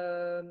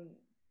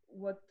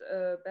what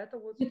Berta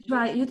was...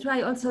 You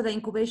try also the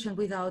incubation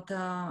without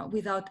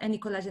any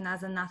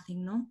collagenase,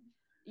 nothing, no?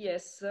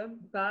 Yes,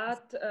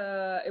 but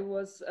it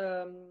was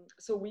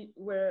so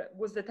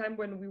was the time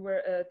when we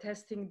were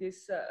testing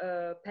this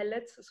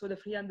pellets, so the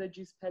 300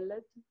 Gs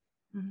pellet,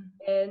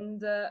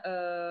 and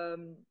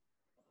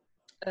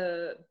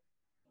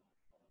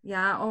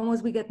yeah,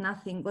 almost we got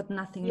nothing.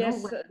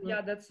 Yes, No?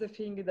 yeah, that's the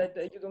thing, that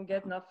you don't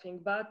get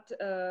nothing. But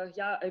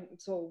yeah,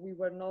 so we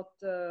were not.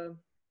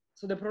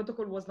 So the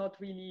protocol was not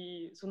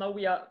really. So now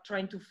we are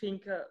trying to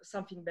think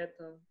something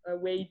better, a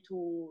way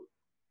to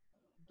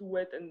do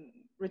it and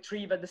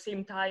retrieve at the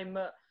same time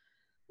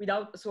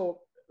without. So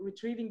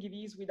retrieving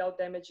EVs without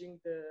damaging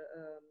the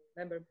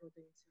membrane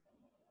proteins.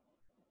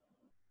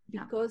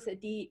 Because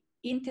the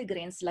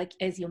integrins, like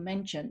as you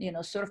mentioned,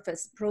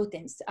 surface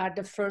proteins are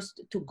the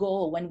first to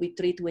go when we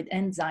treat with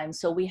enzymes.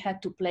 So we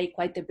had to play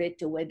quite a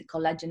bit with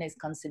collagenase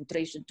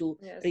concentration to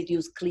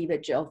reduce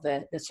cleavage of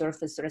the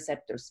surface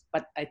receptors.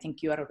 But I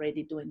think you are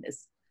already doing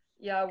this.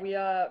 Yeah, we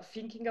are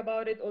thinking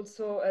about it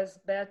also, as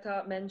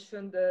Berta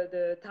mentioned,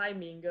 the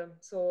timing.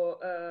 So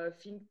I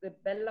think the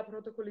Bella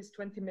protocol is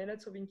 20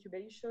 minutes of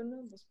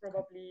incubation. Most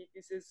probably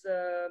this is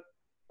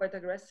quite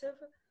aggressive.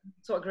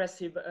 So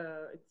aggressive,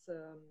 it's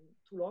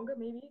too long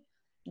maybe.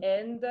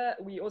 And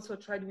we also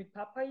tried with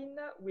papain,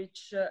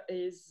 which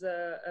is,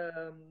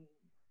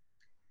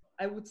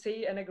 I would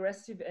say, an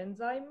aggressive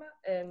enzyme.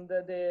 And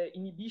the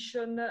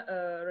inhibition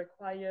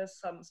requires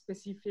some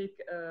specific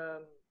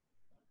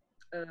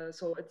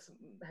so it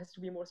has to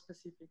be more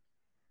specific.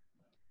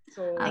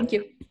 So thank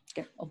you.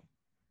 Okay. Oh,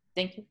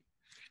 thank you.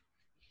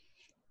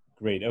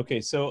 Great.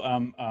 Okay, so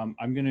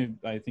I'm going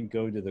to, I think,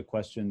 go to the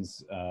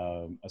questions,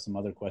 some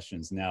other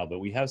questions now. But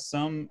we have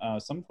some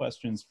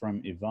questions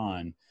from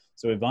Yvonne.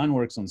 So Yvonne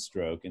works on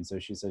stroke, and so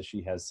she says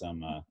she has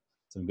some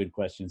good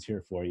questions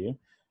here for you.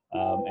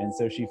 And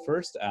so she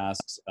first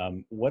asks,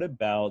 what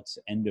about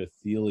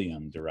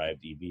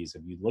endothelium-derived EVs?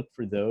 Have you looked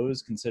for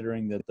those,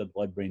 considering that the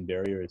blood-brain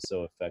barrier is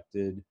so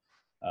affected,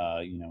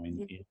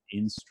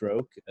 in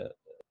stroke?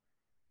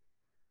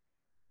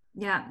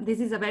 Yeah, this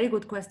is a very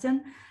good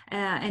question,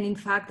 and in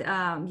fact,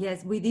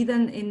 yes, we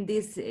didn't in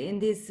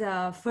this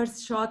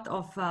first shot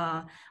of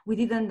we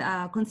didn't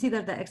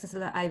consider the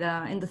extracellular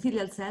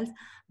endothelial cells,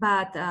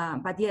 but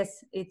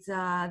yes, it's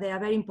they are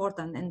very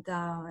important,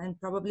 and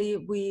probably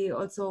we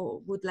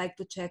also would like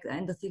to check the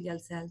endothelial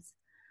cells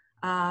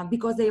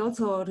because they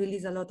also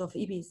release a lot of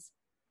EVs.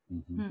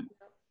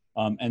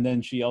 And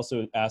then she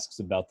also asks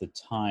about the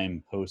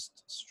time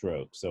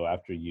post-stroke. So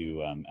after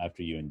you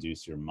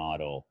induce your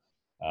model,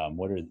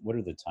 what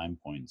are the time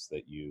points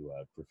that you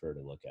prefer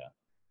to look at?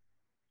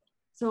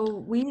 So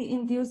we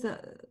induce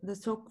the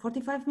stroke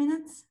 45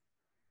 minutes?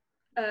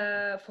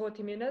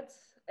 40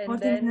 minutes. And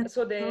 40 then, minutes.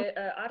 so the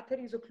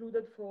artery is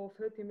occluded for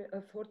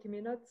 40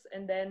 minutes.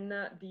 And then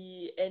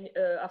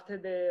after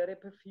the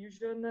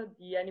reperfusion,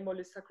 the animal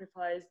is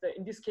sacrificed,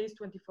 in this case,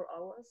 24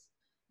 hours.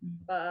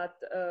 But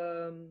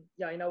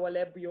yeah, in our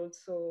lab, we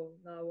also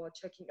now are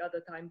checking other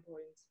time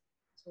points.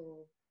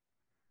 So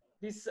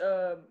this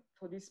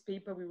for this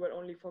paper, we were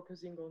only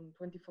focusing on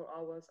 24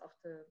 hours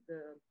after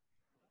the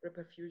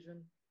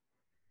reperfusion.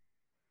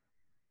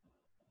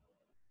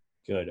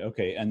 Good.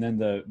 Okay. And then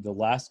the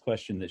last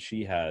question that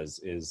she has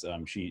is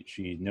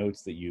she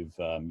notes that you've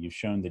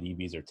shown that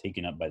EVs are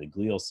taken up by the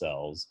glial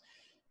cells,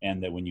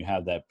 and that when you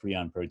have that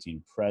prion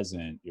protein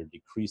present, you're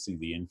decreasing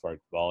the infarct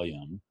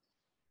volume.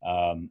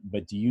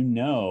 But do you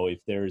know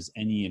if there's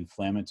any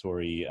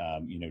inflammatory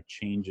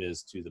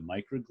changes to the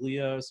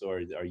microglia,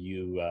 or are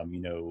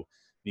you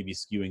maybe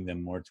skewing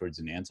them more towards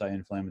an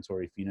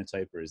anti-inflammatory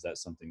phenotype, or is that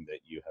something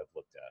that you have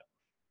looked at?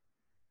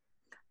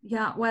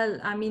 Yeah, well,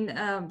 I mean,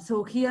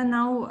 so here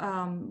now,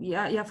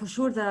 yeah, for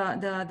sure,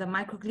 the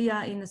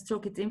microglia in the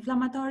stroke, it's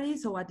inflammatory.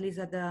 So at least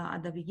at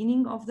the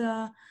beginning of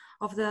the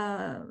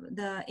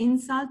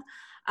insult,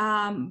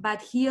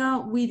 but here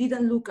we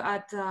didn't look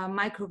at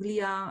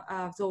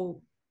microglia.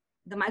 So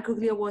the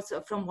microglia was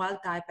from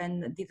wild type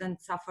and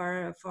didn't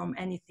suffer from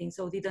anything.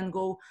 So didn't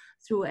go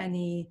through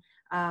any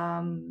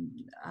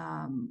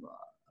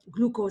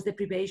glucose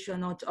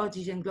deprivation or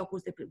oxygen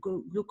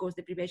glucose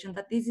deprivation.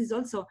 But this is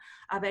also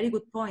a very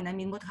good point. I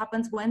mean, what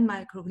happens when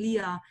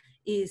microglia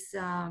is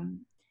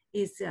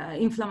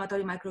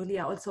inflammatory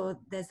microglia? Also,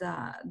 there's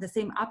the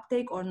same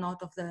uptake or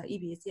not of the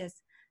EVs?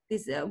 Yes,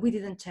 this we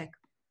didn't check.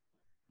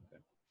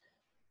 Okay.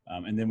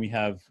 And then we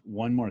have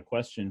one more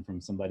question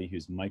from somebody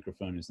whose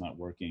microphone is not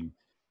working.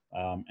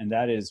 And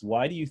that is,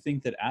 why do you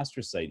think that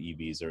astrocyte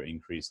EVs are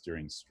increased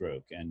during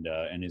stroke? And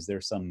is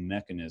there some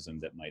mechanism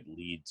that might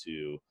lead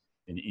to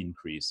an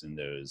increase in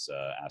those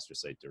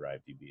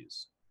astrocyte-derived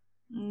EVs?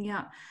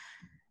 Yeah.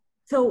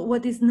 So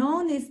what is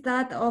known is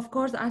that, of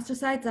course,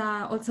 astrocytes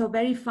are also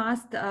very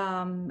fast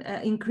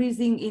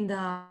increasing in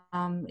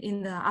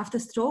the after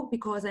stroke,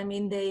 because I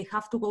mean they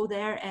have to go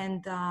there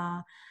and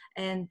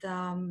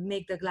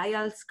make the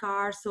glial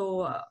scar.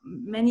 So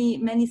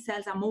many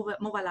cells are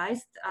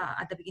mobilized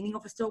at the beginning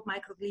of a stroke,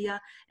 microglia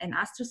and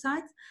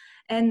astrocytes,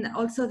 and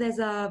also there's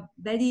a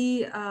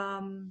very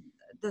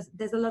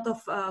there's a lot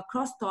of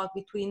crosstalk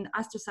between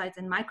astrocytes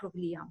and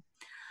microglia.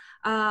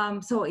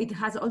 So it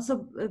has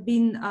also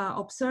been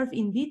observed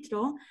in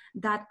vitro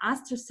that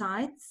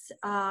astrocytes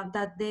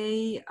that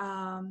they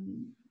have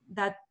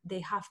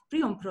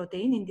prion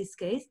protein in this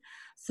case,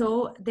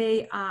 so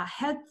they are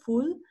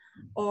helpful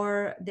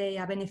or they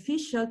are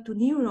beneficial to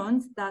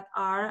neurons that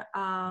are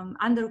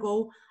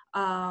undergo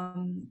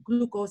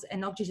glucose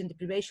and oxygen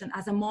deprivation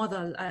as a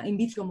model, in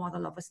vitro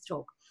model of a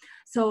stroke.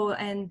 So,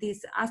 and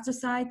these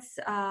astrocytes,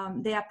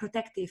 they are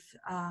protective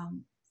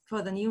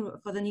for the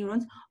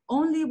neurons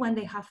only when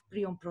they have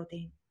prion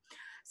protein.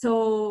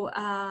 So,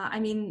 I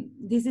mean,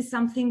 this is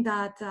something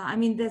that, I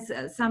mean,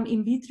 there's some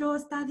in vitro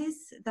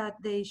studies that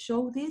they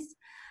show this.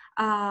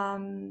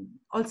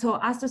 Also,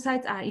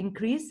 astrocytes are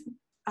increased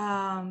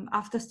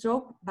after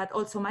stroke, but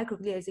also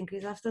microglia is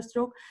increased after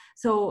stroke.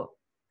 So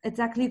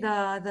exactly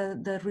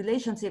the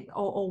relationship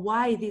or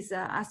why these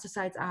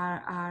astrocytes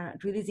are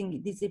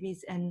releasing DCBs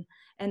and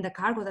the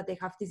cargo that they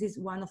have, this is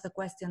one of the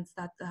questions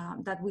that,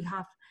 that we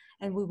have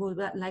and we would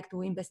like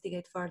to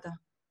investigate further.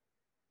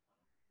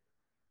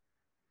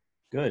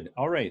 Good.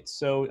 All right.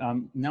 So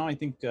now I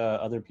think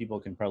other people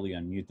can probably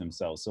unmute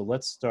themselves. So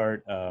let's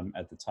start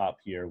at the top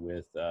here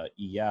with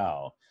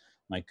Yao,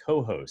 my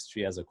co-host.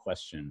 She has a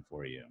question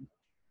for you.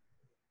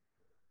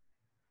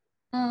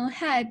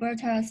 Hi,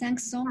 Berta.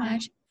 Thanks so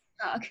much.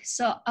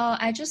 So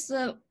I just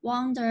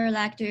wonder,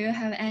 like, do you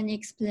have any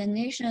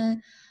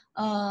explanation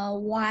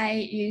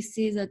why you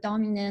see the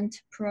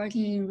dominant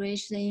protein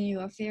enriched in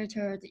your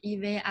filtered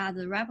EV as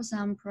the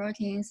ribosome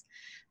proteins?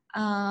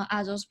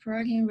 Are those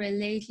proteins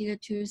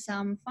related to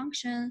some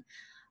function,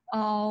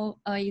 or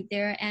is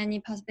there any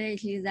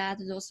possibility that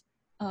those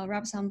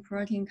ribosome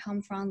proteins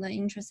come from the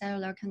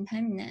intracellular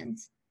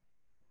contaminants?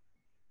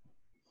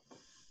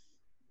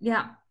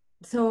 Yeah,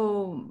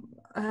 so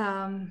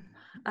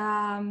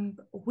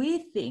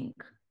we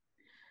think,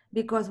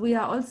 because we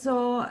are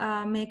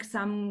also make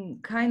some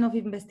kind of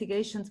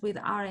investigations with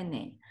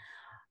RNA,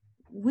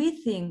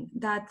 we think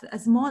that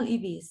small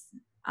EVs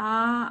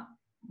are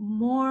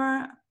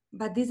more,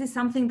 but this is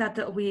something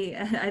that we,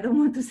 I don't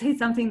want to say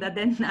something that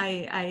then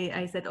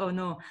I said, oh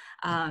no,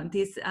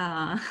 this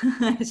I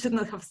should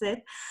not have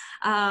said.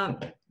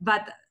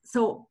 But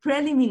so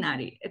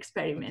preliminary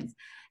experiments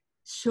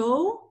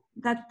show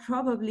that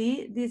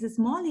probably these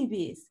small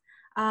EVs,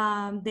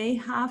 they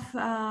have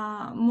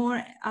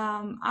more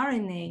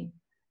RNA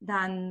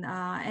than,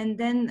 and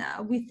then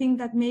we think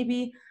that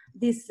maybe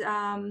these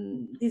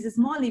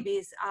small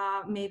EVs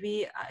are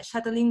maybe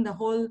shuttling the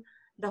whole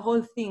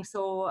thing.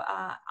 So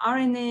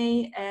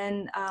RNA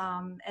and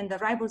the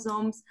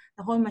ribosomes,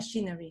 the whole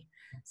machinery.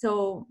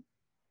 So,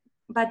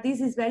 but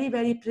this is very,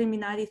 very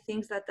preliminary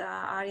things that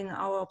are in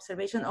our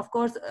observation. Of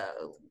course,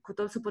 could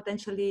also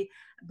potentially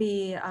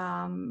be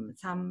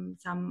some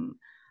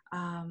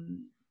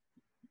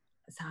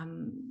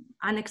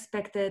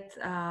unexpected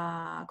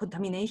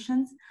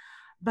contaminations,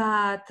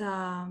 but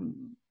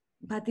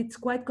it's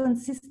quite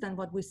consistent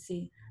what we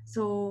see.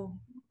 So,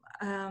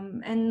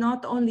 and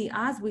not only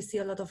us, we see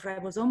a lot of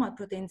ribosomal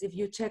proteins. If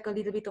you check a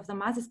little bit of the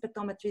mass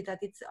spectrometry that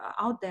it's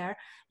out there,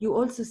 you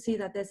also see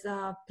that there's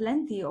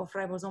plenty of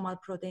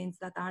ribosomal proteins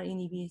that are in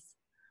EVs.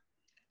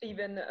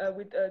 Even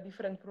with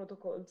different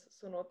protocols,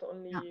 so not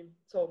only,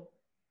 so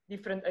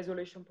different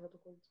isolation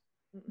protocols.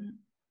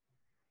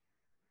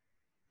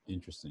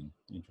 Interesting,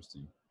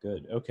 interesting.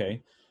 Good,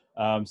 okay.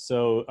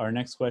 So our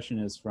next question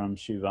is from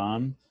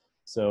Shivam.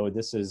 So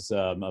this is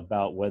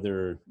about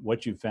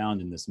what you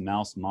found in this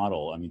mouse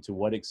model. I mean, to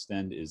what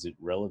extent is it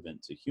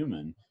relevant to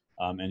human?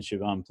 And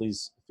Shivam,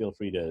 please feel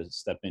free to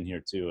step in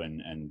here too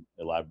and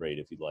elaborate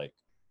if you'd like.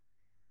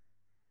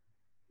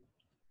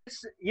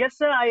 Yes,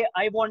 sir.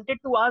 I wanted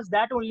to ask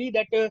that only,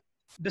 that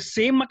the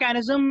same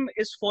mechanism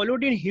is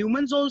followed in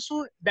humans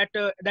also, that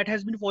that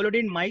has been followed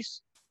in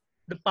mice,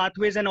 the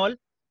pathways and all.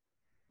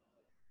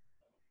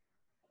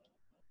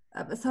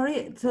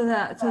 Sorry, so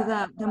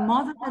the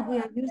model that we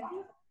are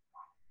using?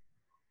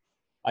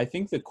 I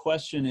think the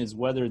question is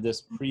whether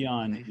these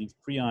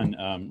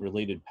prion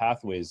related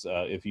pathways,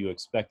 if you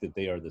expect that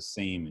they are the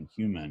same in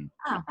human.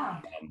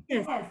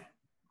 Yes.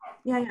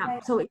 Yeah.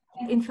 So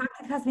in fact,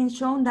 it has been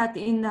shown that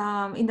in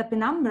the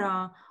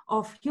penumbra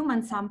of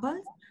human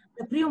samples,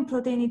 the prion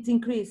protein is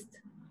increased.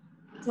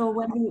 So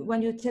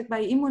when you check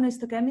by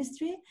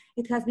immunohistochemistry,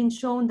 it has been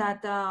shown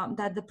that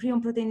that the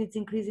prion protein is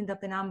increased in the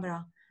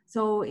penumbra.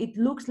 So it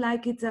looks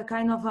like it's a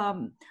kind of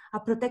a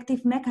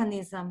protective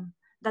mechanism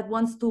that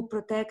wants to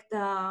protect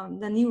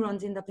the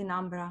neurons in the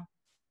penumbra.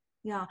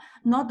 Yeah,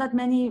 not that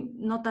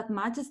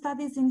much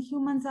studies in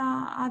humans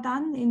are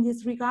done in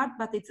this regard,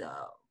 but it's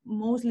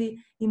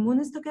mostly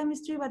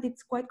immunohistochemistry, but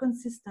it's quite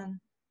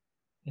consistent.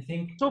 I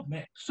think so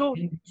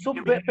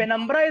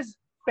penumbra is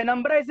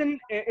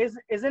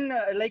in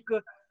like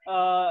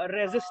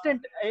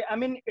resistant. I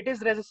mean, it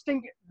is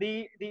resisting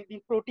the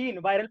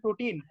protein, viral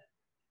protein.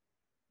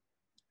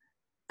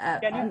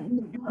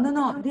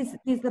 No. This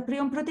the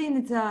prion protein.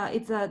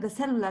 It's the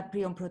cellular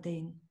prion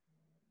protein.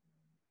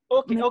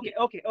 Okay.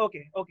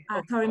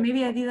 Sorry,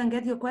 maybe I didn't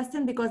get your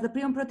question, because the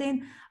prion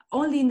protein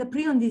only in the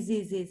prion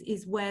diseases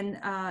is when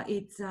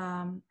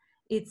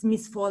it's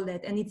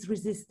misfolded and it's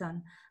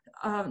resistant.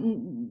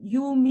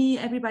 You, me,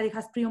 everybody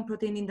has prion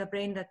protein in the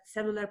brain, that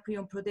cellular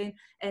prion protein,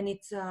 and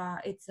it's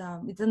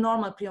a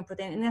normal prion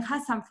protein, and it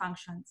has some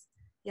functions.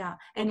 Yeah,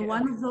 and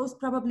one of those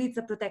probably it's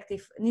a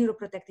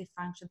neuroprotective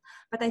function.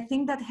 But I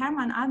think that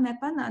Herman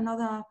Almeppen,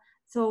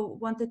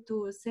 wanted to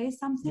say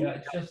something.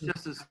 Yeah,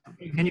 it's just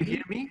can you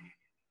hear me?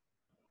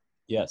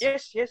 Yes.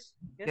 Yes.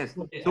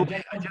 So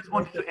I just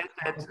wanted to add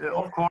that,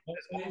 of course,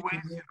 as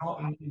always,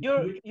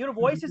 your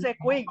voice is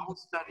echoing.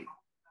 Study.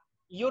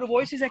 Your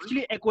voice is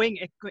actually echoing.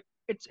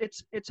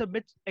 It's a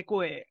bit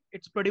echoey.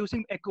 It's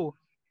producing echo.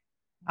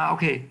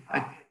 Okay, I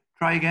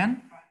try again.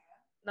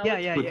 Now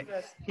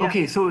Yeah.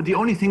 Okay, so the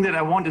only thing that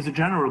I want is a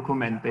general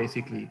comment,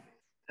 basically.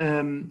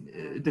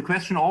 The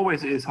question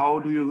always is, how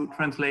do you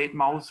translate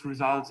mouse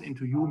results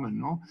into human?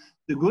 No,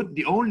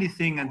 the only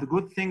thing and the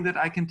good thing that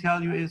I can tell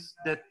you is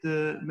that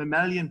the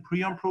mammalian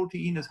prion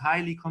protein is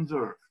highly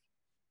conserved.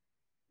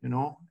 You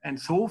know, and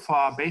so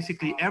far,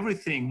 basically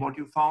everything what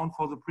you found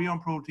for the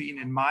prion protein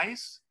in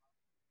mice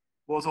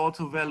was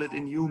also valid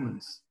in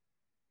humans.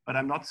 But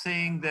I'm not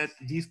saying that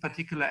these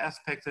particular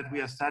aspects that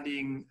we are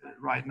studying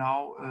right now,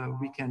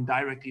 we can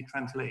directly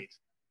translate.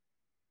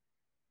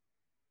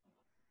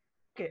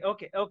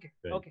 Okay.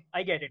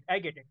 I get it.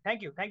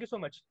 Thank you so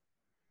much.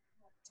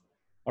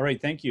 All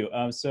right, thank you.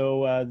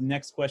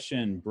 Next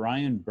question,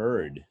 Brian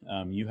Bird.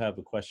 You have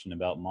a question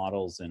about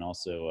models and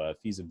also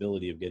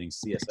feasibility of getting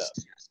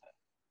CSF.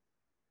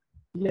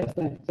 Yes,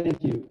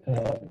 thank you.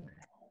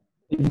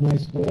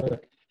 Nice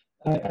work.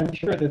 I'm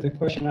sure that the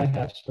question I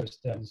have sort of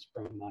stems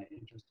from my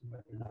interest in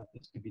whether or not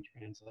this could be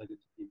translated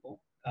to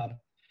people. And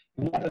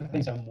one of the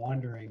things I'm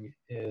wondering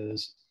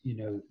is,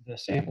 the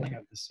sampling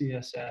of the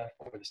CSF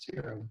or the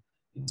serum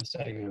in the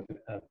setting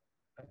of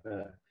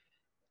a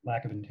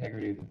lack of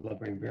integrity of the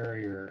blood-brain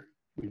barrier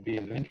would be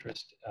of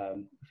interest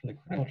for the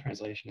clinical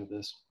translation of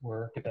this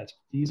work, if that's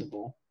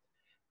feasible.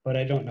 But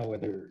I don't know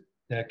whether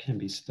that can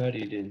be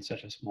studied in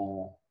such a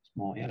small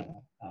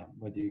animal,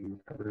 whether you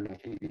can recover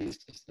enough EVs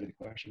to study the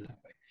question that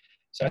way.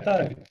 So I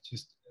thought I would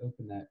just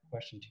open that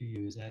question to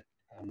you. Is that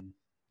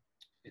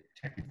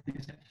technically,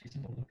 is that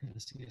feasible? Look at the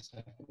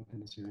CSF, look at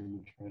the serum,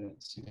 and try to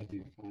see whether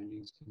your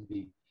findings can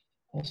be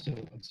also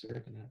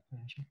observed in that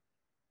fashion.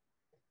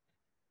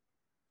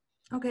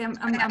 Okay,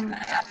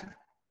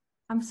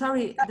 I'm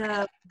sorry,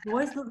 the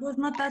voice was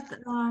not that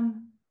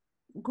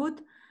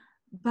good,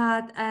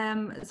 but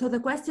so the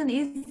question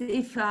is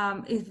if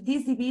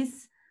these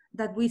EVs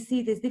that we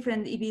see, these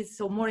different EVs,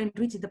 so more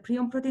enriched, the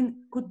prion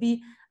protein could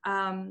be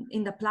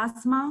in the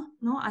plasma,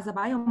 no, as a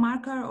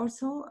biomarker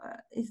also.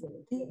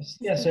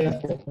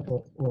 CSF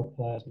or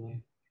plasma.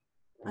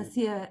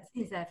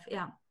 CSF,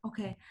 yeah.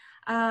 Okay.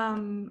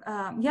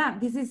 Yeah,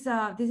 this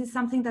is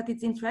something that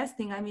is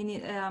interesting. I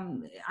mean,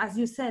 as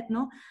you said,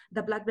 no,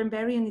 the blood-brain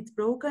barrier it's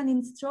broken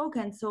in stroke,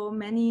 and so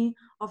many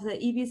of the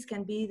EVs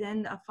can be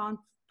then found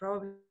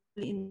probably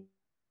in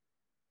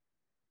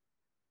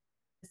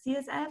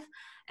CSF,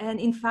 and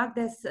in fact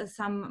there's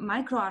some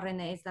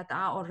microRNAs that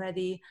are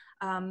already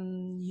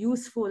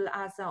useful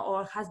as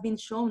or has been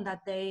shown that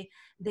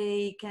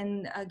they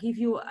can give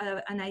you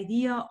an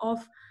idea of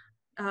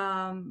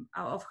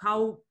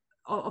how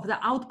of the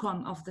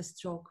outcome of the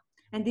stroke,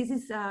 and this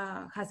is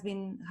has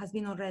been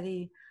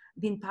already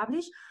been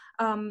published.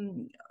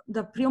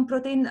 The prion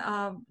protein,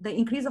 the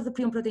increase of the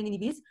prion protein in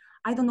EVs,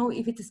 I don't know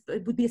if it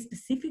would be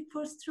specific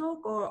for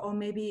stroke or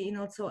maybe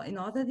also in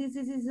other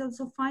diseases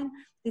also fine.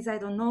 This I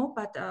don't know,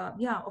 but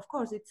yeah, of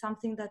course, it's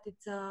something that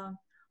it's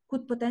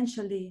could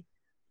potentially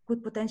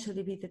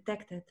be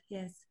detected.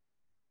 Yes.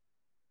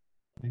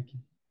 Thank you.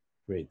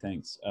 Great,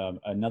 thanks.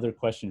 Another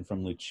question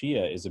from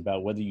Lucia is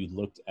about whether you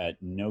looked at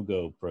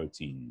no-go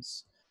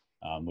proteins,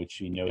 which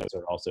she notes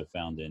are also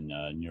found in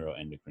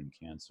neuroendocrine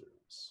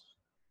cancers.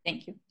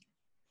 Thank you.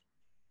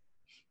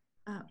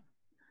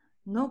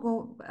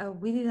 No-go,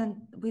 we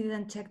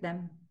didn't check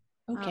them.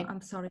 Okay.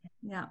 I'm sorry.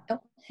 Yeah.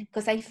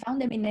 Because I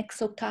found them in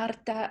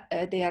Exocarta.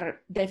 They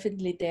are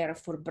definitely there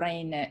for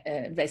brain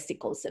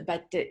vesicles,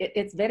 but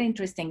it's very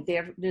interesting.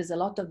 There's a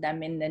lot of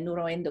them in the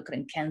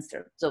neuroendocrine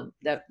cancer. So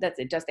that's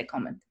it, just a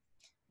comment.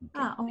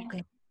 Okay.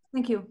 Okay.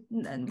 Thank you.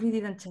 We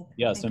didn't check.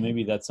 Yeah, so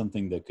maybe that's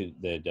something that could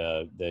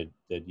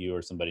that you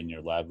or somebody in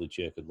your lab,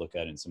 Lucia, could look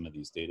at in some of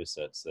these data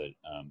sets that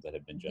that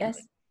have been generated.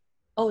 Yes.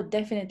 Oh,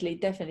 definitely.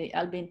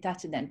 I'll be in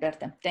touch then,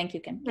 Berta. Thank you,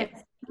 Ken.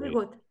 Yes, very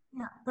good.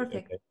 Yeah,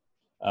 perfect.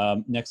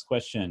 Okay. Next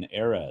question,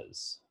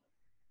 Erez.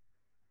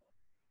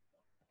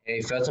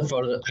 Hey, first of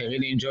all, I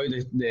really enjoyed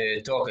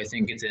the talk. I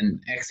think it's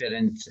an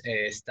excellent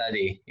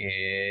study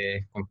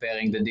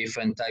comparing the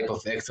different type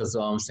of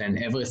exosomes and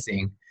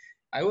everything.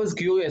 I was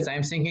curious.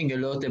 I'm thinking a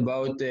lot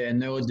about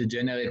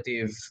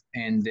neurodegenerative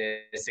and the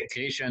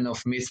secretion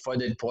of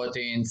misfolded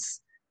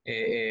proteins.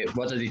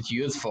 What is it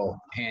used for?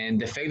 And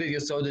the fact that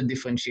you saw the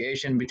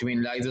differentiation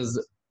between lysosomes,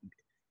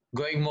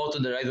 going more to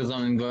the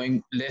lysosome and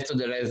going less to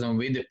the lysosome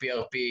with the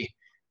PRP,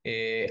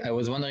 I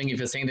was wondering if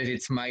you're saying that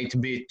it might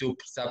be to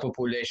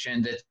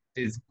subpopulation that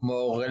is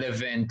more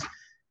relevant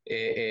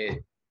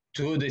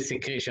through the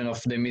secretion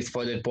of the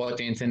misfolded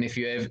proteins, and if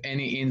you have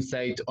any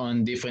insight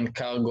on different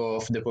cargo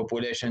of the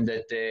population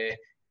that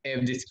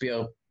have this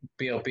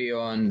PRP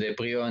on the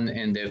prion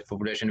and the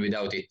population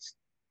without it.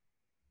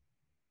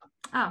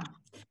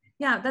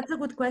 Yeah, that's a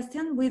good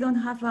question. We don't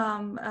have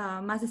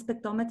mass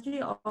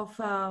spectrometry of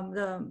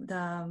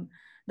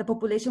the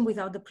population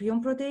without the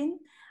prion protein,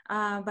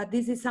 but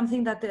this is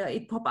something that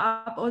it popped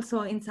up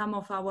also in some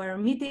of our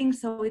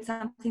meetings. So it's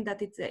something that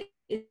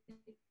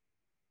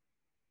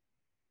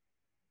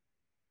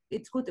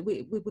it's good.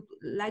 We would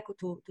like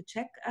to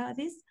check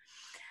this.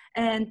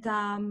 And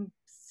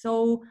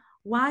so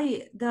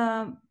why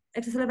the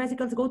extracellular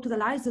vesicles go to the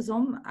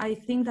lysosome, I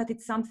think that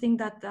it's something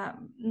that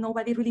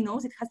nobody really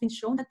knows. It has been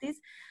shown that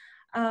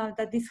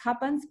this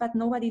happens, but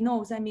nobody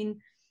knows. I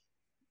mean,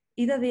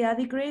 either they are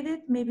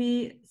degraded,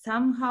 maybe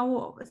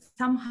somehow.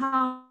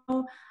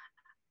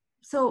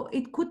 So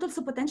it could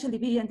also potentially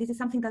be, and this is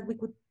something that we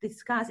could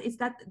discuss, is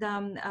that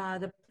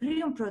the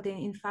prion protein,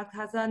 in fact,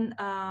 has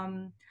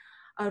a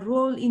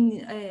role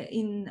in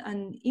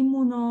an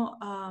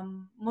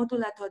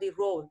immunomodulatory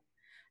role.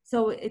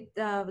 So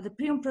the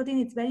prion protein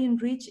is very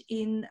enriched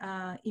in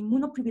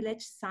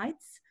immunoprivileged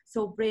sites,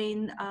 so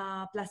brain,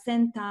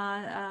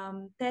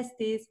 placenta,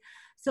 testes.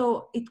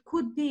 So it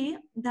could be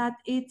that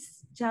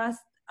it's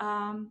just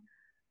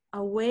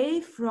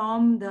away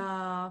from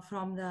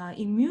the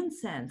immune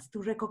cells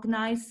to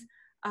recognize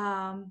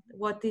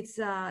what is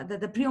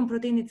the prion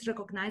protein is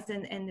recognized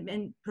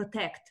and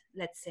protect,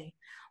 let's say.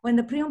 When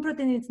the prion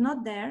protein is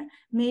not there,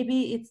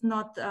 maybe it's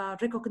not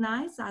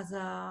recognized as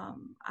a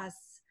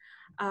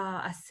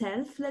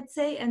self, let's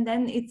say, and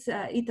then it's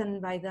eaten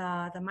by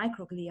the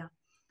microglia.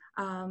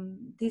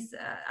 This,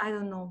 I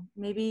don't know,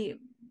 maybe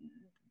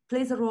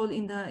plays a role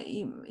in the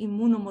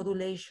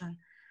immunomodulation,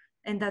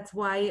 and that's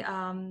why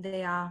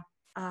they are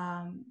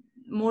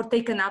more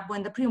taken up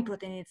when the prion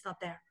protein is not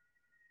there.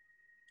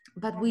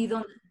 But we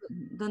don't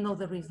know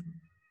the reason.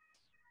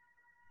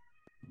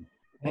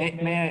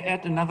 May I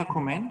add another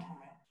comment?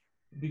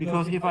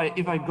 Because if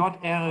I got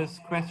Er's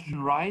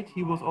question right,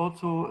 he was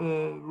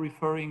also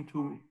referring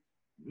to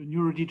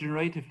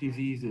neurodegenerative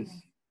diseases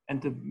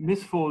and the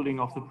misfolding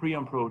of the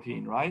prion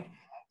protein, right?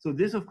 So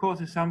this, of course,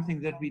 is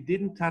something that we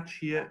didn't touch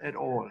here at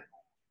all.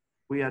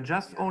 We are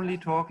just only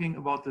talking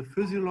about the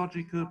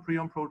physiological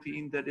prion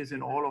protein that is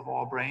in all of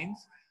our brains.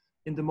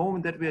 In the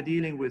moment that we are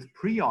dealing with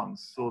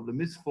prions, so the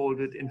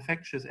misfolded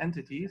infectious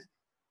entities,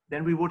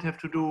 then we would have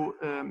to do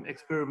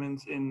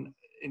experiments in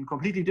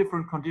completely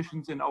different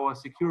conditions in our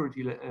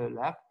security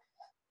lab.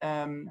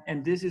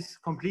 And this is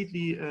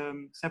completely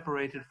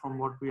separated from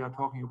what we are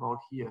talking about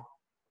here.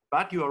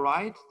 But you are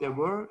right, there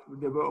were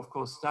of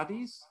course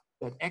studies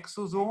that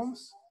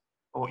exosomes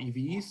or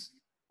EVs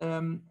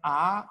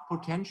are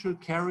potential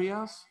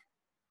carriers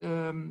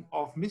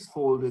of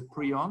misfolded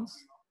prions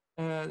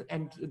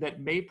and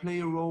that may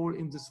play a role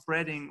in the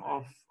spreading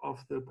of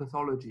the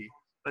pathology.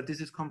 But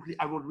this is complete.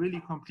 I would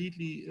really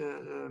completely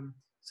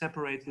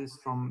separate this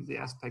from the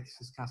aspects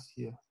discussed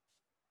here.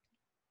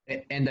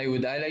 And I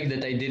would highlight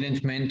that I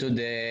didn't mean to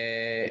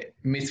the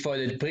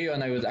misfolded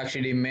prion. I was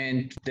actually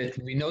meant that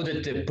we know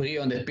that the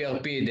prion, the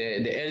PRP,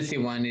 the healthy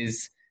one,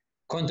 is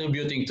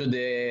contributing to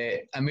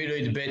the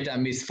amyloid beta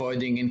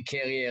misfolding and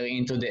carrier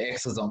into the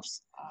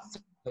exosomes. So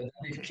that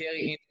it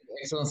carry into the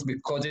exosomes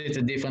because it's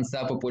a different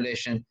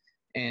subpopulation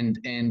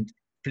and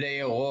play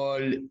a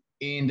role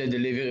in the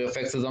delivery of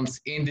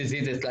exosomes in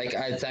diseases like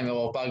Alzheimer's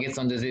or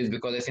Parkinson's disease,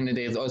 because I think that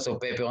there is also a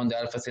paper on the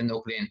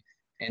alpha-synuclein,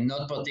 and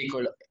not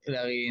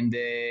particularly in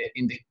the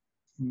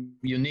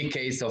unique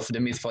case of the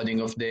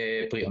misfolding of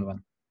the prion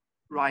one.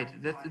 Right,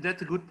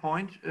 that's a good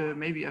point.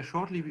 Maybe I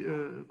shortly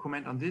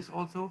comment on this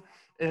also.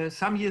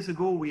 Some years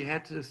ago, we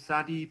had a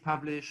study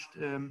published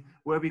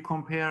where we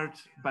compared,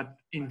 but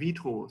in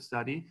vitro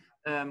study,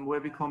 where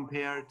we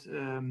compared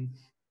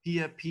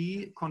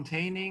PRP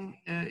containing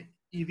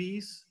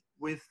EVs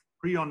with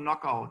prion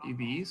knockout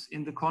EVs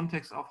in the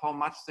context of how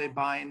much they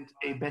bind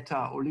a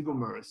beta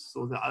oligomers,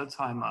 so the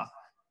Alzheimer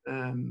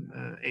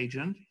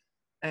agent.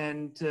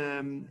 And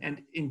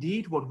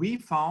indeed, what we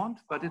found,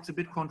 but it's a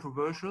bit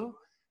controversial,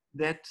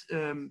 that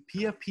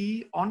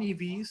PRP on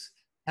EVs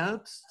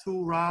helps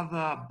to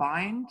rather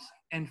bind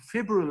and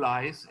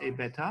fibrilize a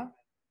beta.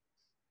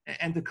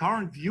 And the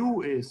current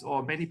view is,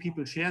 or many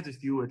people share this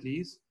view at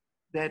least,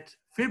 that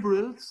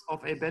fibrils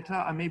of a beta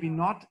are maybe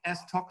not as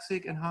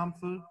toxic and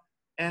harmful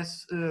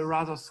as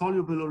rather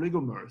soluble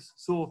oligomers.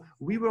 So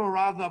we were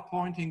rather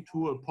pointing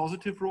to a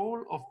positive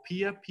role of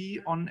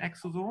PRP on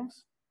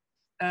exosomes.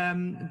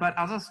 But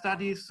other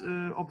studies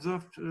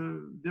observed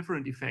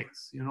different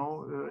effects, you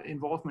know,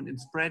 involvement in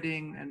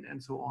spreading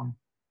and so on.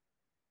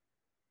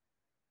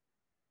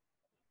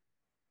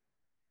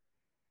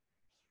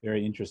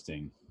 Very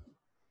interesting.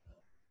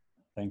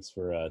 Thanks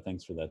for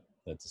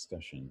that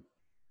discussion.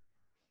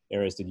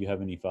 Aris, did you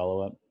have any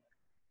follow-up?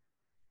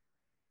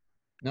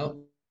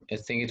 No, I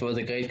think it was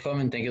a great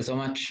comment. Thank you so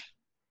much.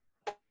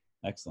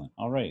 Excellent.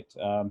 All right.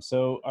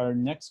 So our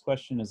next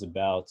question is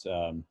about,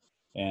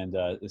 and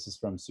this is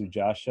from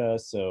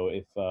Sujasha. So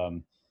if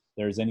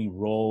there's any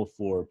role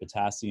for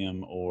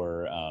potassium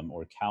or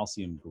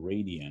calcium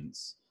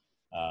gradients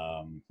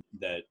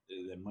that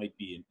might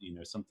be, you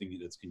know, something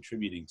that's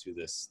contributing to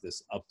this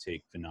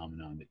uptake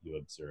phenomenon that you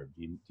observed.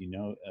 Do you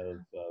know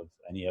of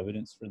any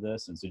evidence for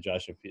this? And so,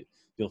 Josh,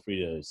 feel free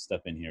to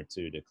step in here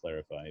too to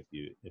clarify if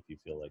you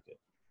feel like it.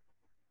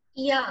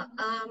 Yeah.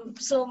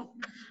 So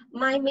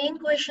my main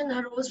question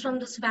arose from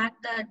this fact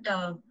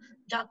that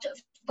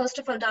first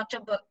of all, Dr.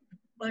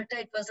 Berta,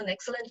 it was an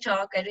excellent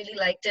talk. I really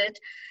liked it,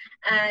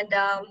 and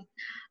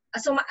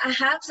so I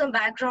have some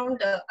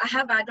background. I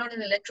have background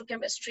in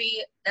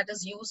electrochemistry that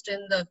is used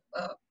in the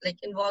like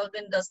involved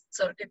in the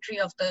circuitry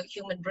of the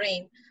human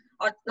brain,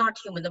 or not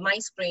human, the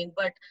mice brain.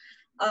 But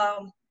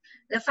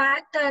the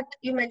fact that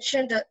you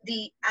mentioned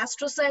the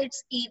astrocytes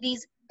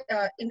EVs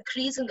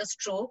increase in the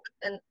stroke,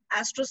 and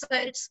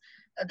astrocytes,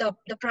 the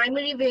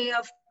primary way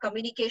of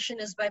communication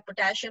is by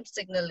potassium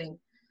signaling.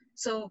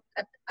 So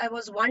I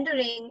was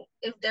wondering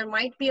if there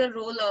might be a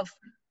role of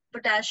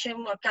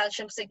potassium or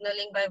calcium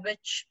signaling by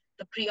which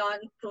the prion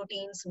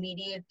proteins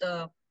mediate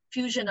the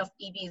fusion of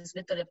EVs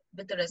with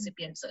the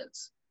recipient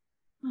cells.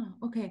 Oh,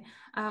 okay.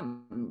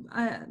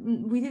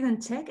 We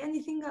didn't check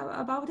anything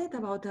about it,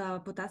 about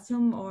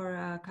potassium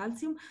or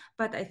calcium,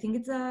 but I think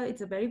it's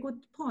a very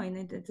good point.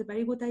 It's a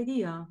very good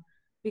idea,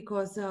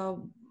 because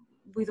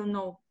we don't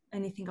know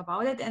anything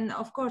about it, and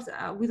of course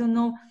we don't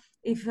know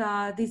if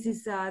this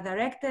is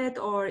directed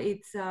or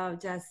it's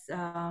just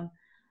the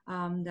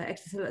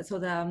extracellular, so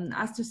the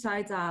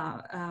astrocytes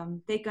are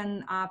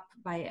taken up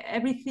by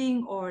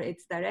everything, or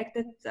it's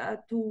directed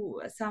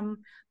to some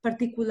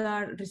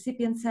particular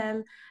recipient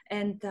cell.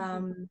 And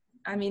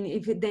I mean,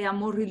 if they are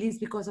more released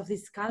because of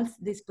this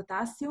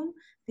potassium,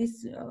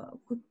 this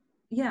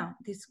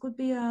this could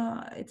be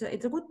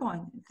it's a good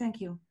point.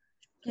 Thank you.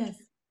 Yes.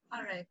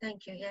 All right.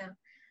 Thank you. Yeah.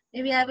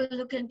 Maybe I will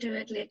look into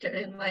it later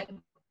in my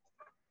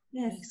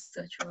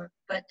research work.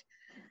 But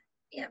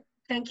yeah,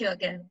 thank you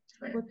again.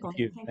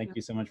 Thank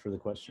you so much for the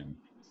question.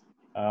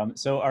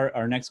 So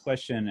our next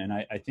question, and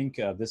I think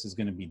this is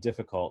going to be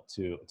difficult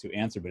to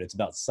answer, but it's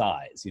about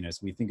size. You know,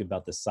 so we think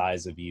about the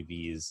size of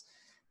EVs,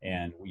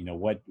 and you know,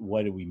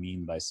 what do we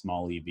mean by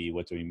small EV?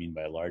 What do we mean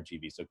by large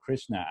EV? So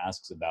Krishna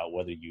asks about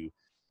whether you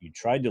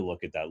tried to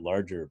look at that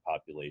larger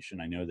population.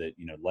 I know that,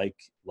 you know,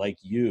 like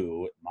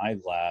you, my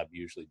lab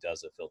usually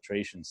does a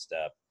filtration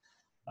step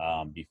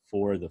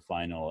before the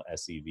final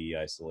SEV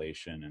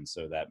isolation, and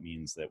so that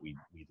means that we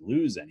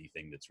lose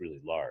anything that's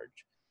really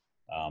large.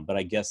 But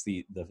I guess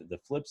the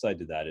flip side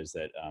to that is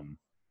that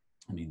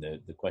I mean,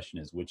 the question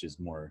is which is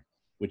more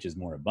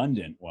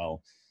abundant.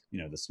 Well, you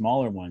know, the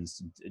smaller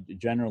ones,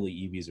 generally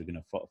EVs are going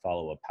to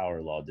follow a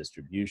power law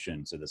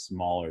distribution. So the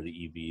smaller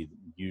the EV,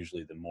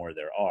 usually the more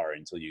there are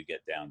until you get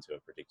down to a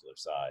particular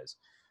size.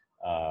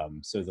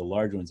 So the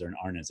large ones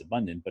aren't as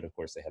abundant, but of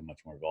course they have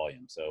much more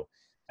volume. So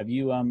have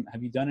you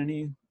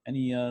done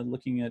any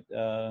looking at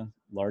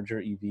larger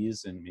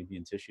EVs and maybe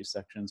in tissue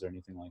sections or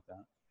anything like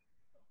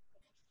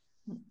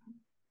that?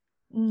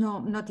 No,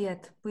 not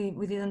yet. We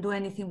didn't do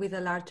anything with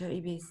the larger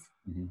EVs.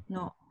 Mm-hmm.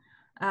 No.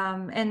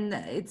 And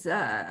it's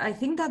I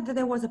think that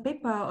there was a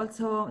paper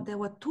also. There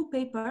were 2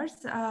 papers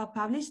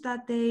published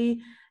that they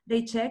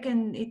check,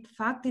 and in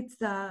fact it's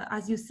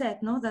as you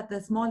said, no, that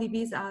the small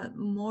EVs are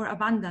more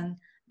abundant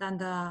than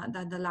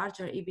the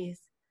larger EVs.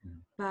 Mm-hmm.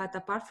 But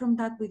apart from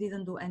that, we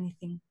didn't do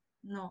anything.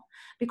 No,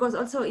 because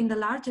also in the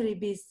larger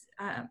EVs,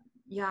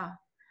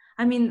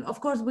 I mean, of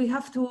course, we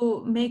have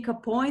to make a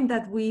point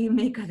that we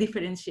make a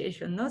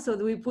differentiation, no? So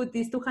we put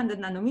these 200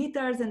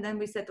 nanometers, and then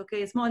we said,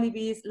 okay, small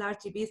EVs, large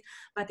EVs,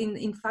 but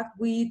in fact,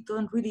 we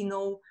don't really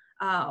know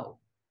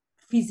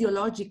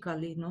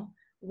physiologically, no,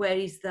 where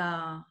is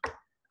the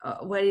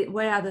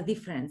where are the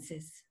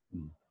differences,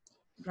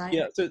 right?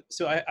 Yeah.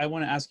 So I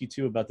want to ask you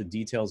too about the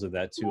details of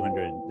that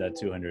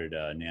 200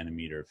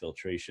 nanometer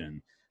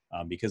filtration,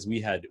 because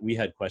we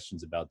had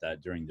questions about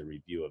that during the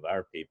review of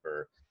our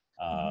paper.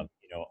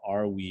 You know,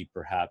 are we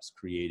perhaps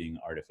creating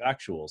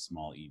artifactual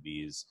small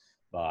EVs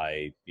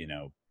by, you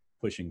know,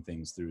 pushing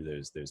things through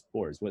those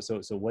pores?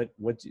 So what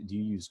do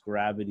you use?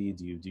 Gravity?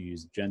 Do you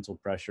use gentle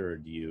pressure? Or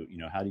do you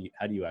know, how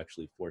do you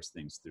actually force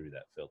things through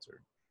that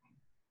filter?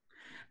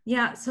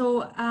 Yeah,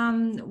 so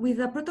with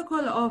the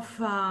protocol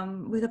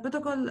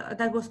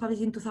that was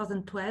published in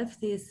 2012,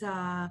 this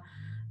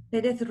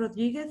Perez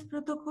Rodriguez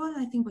protocol,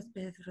 I think was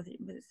Perez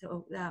Rodriguez.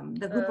 So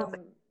the group of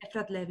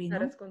Efrat Levy, no?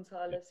 Perez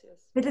Gonzalez,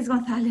 yes. Perez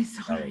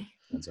Gonzalez, sorry.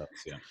 Gonzalez,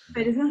 yeah.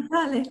 Perez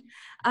Gonzalez.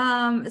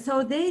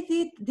 So they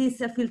did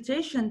this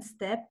filtration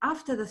step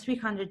after the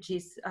 300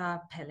 Gs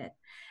pellet.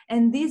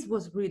 And this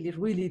was really,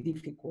 really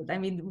difficult. I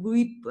mean,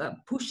 we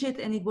pushed it,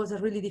 and it was a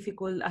really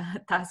difficult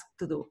task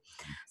to do.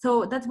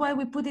 So that's why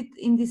we put it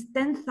in this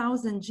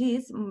 10,000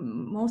 Gs.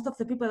 Most of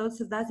the people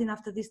also does it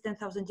after this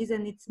 10,000 Gs,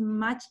 and it's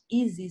much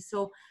easy.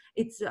 So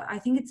it's, I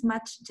think it's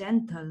much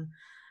gentle.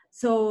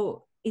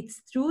 So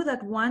it's true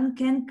that one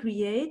can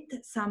create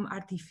some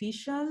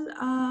artificial,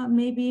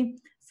 maybe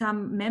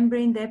some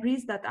membrane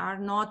debris that are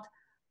not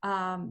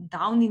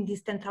down in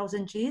these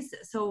 10,000 Gs.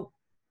 So,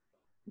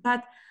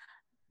 but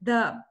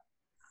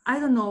I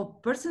don't know,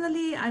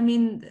 personally, I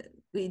mean,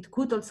 it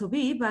could also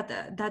be, but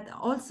that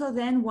also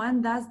then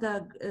one does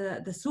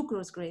the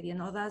sucrose gradient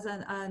or does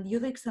an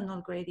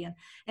urexanol gradient,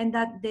 and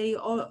that they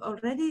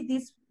already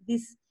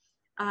this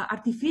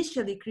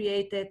artificially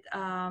created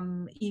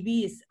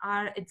EVs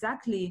are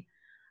exactly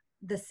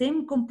the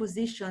same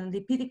composition,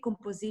 lipidic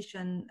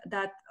composition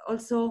that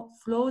also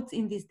floats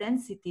in this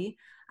density.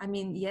 I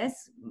mean, yes,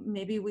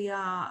 maybe we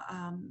are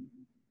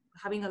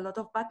having a lot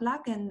of bad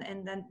luck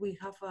and then we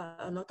have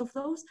a lot of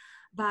those,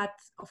 but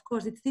of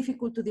course it's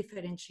difficult to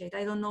differentiate.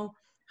 I don't know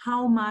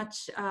how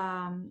much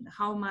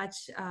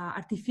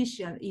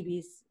artificial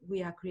EVs we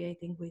are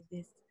creating with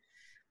this.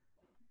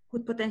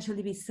 Could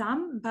potentially be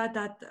some, but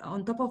that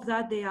on top of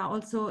that, they are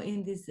also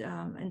in this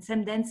in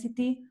same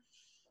density.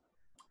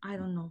 I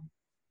don't know.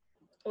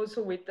 Also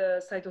with the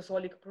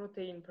cytosolic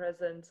protein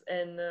presence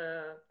and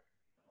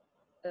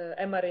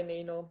mRNA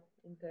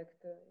intact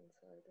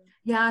inside.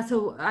 Yeah, so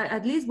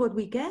at least what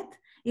we get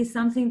is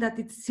something that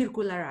it's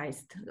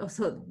circularized,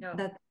 also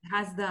that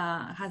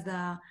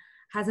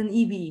has an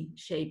EV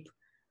shape.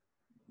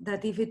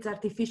 That if it's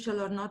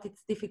artificial or not,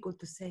 it's difficult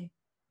to say.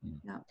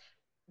 Yeah.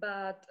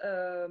 But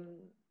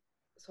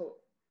so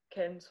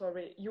Ken,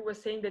 sorry, you were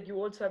saying that you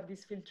also have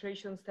this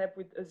filtration step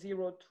with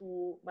 0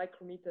 to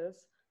micrometers.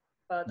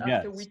 But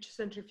after which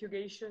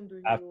centrifugation do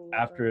you?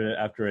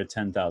 After a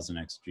 10,000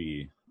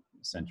 xg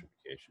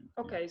centrifugation.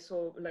 Okay,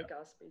 so like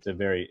us,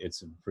 basically.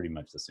 It's pretty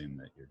much the same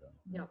that you're doing.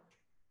 Yeah.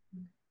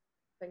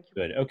 Thank you.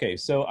 Good. Okay,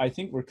 so I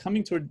think we're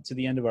coming to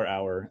the end of our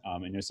hour. I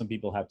know some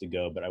people have to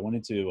go, but I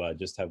wanted to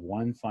just have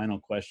one final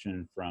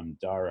question from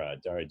Dara.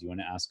 Dara, do you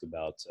want to ask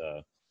about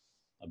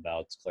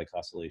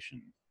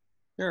glycosylation?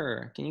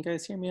 Sure. Can you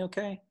guys hear me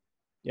okay?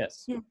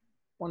 Yes. Yeah.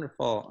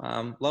 Wonderful.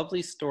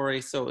 Lovely story.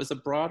 So it was a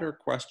broader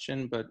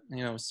question, but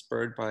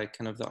spurred by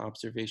kind of the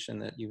observation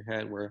that you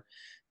had where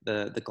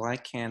the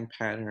glycan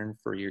pattern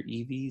for your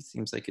EV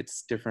seems like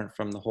it's different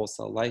from the whole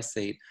cell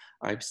lysate.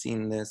 I've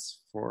seen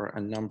this for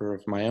a number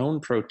of my own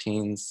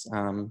proteins,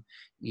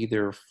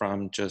 either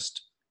from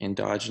just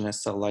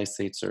endogenous cell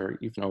lysates or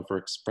even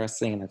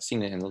overexpressing, and I've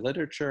seen it in the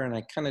literature, and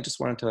I kind of just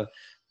wanted to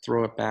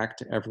throw it back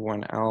to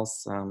everyone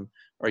else.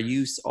 Are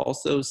you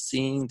also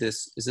seeing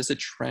this? Is this a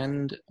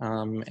trend?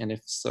 And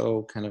if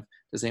so, kind of,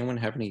 does anyone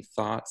have any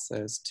thoughts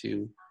as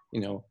to,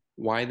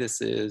 why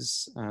this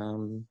is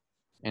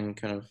and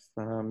kind of,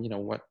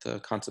 what the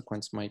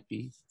consequence might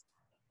be?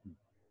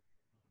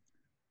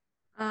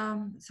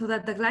 So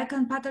that the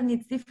glycan pattern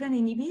is different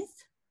in EVs?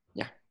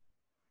 Yeah.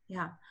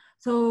 Yeah.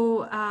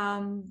 So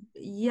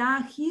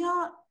yeah,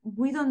 here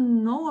we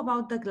don't know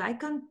about the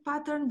glycan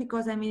pattern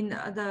because I mean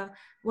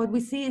what we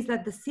see is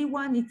that the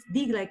C1 it's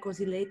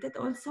deglycosylated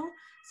also,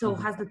 so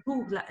has the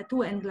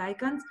two N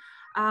glycans.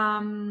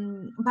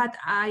 But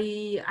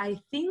I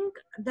think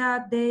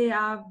that they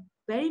are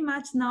very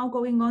much now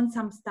going on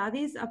some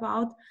studies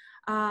about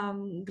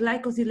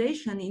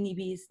glycosylation in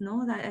EVs.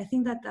 No, I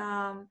think that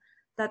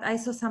that I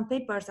saw some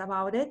papers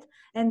about it,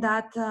 and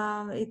that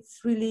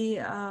it's really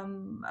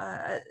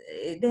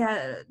they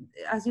are,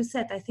 as you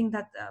said. I think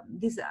that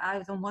this I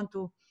don't want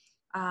to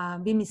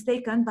be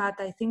mistaken, but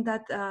I think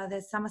that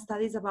there's some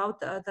studies about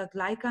the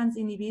glycans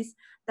in EVs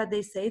that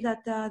they say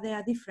that they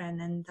are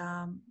different, and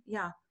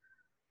yeah.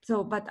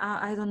 So, but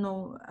I don't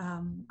know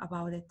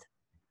about it.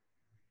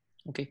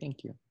 Okay,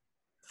 thank you.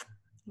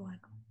 You're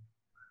welcome.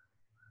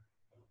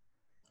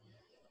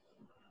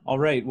 All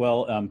right.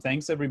 Well,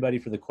 thanks everybody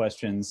for the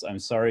questions. I'm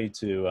sorry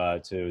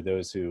to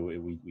those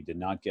who we did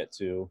not get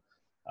to.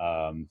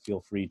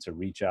 Feel free to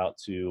reach out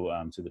to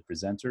the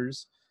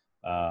presenters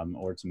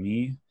or to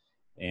me.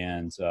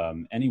 And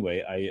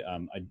anyway,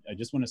 I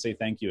just want to say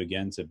thank you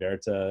again to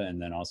Berta and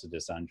then also to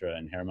Sandra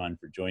and Herman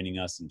for joining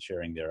us and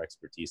sharing their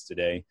expertise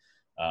today.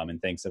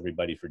 And thanks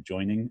everybody for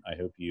joining. I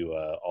hope you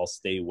all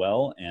stay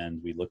well, and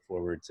we look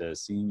forward to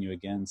seeing you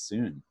again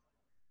soon.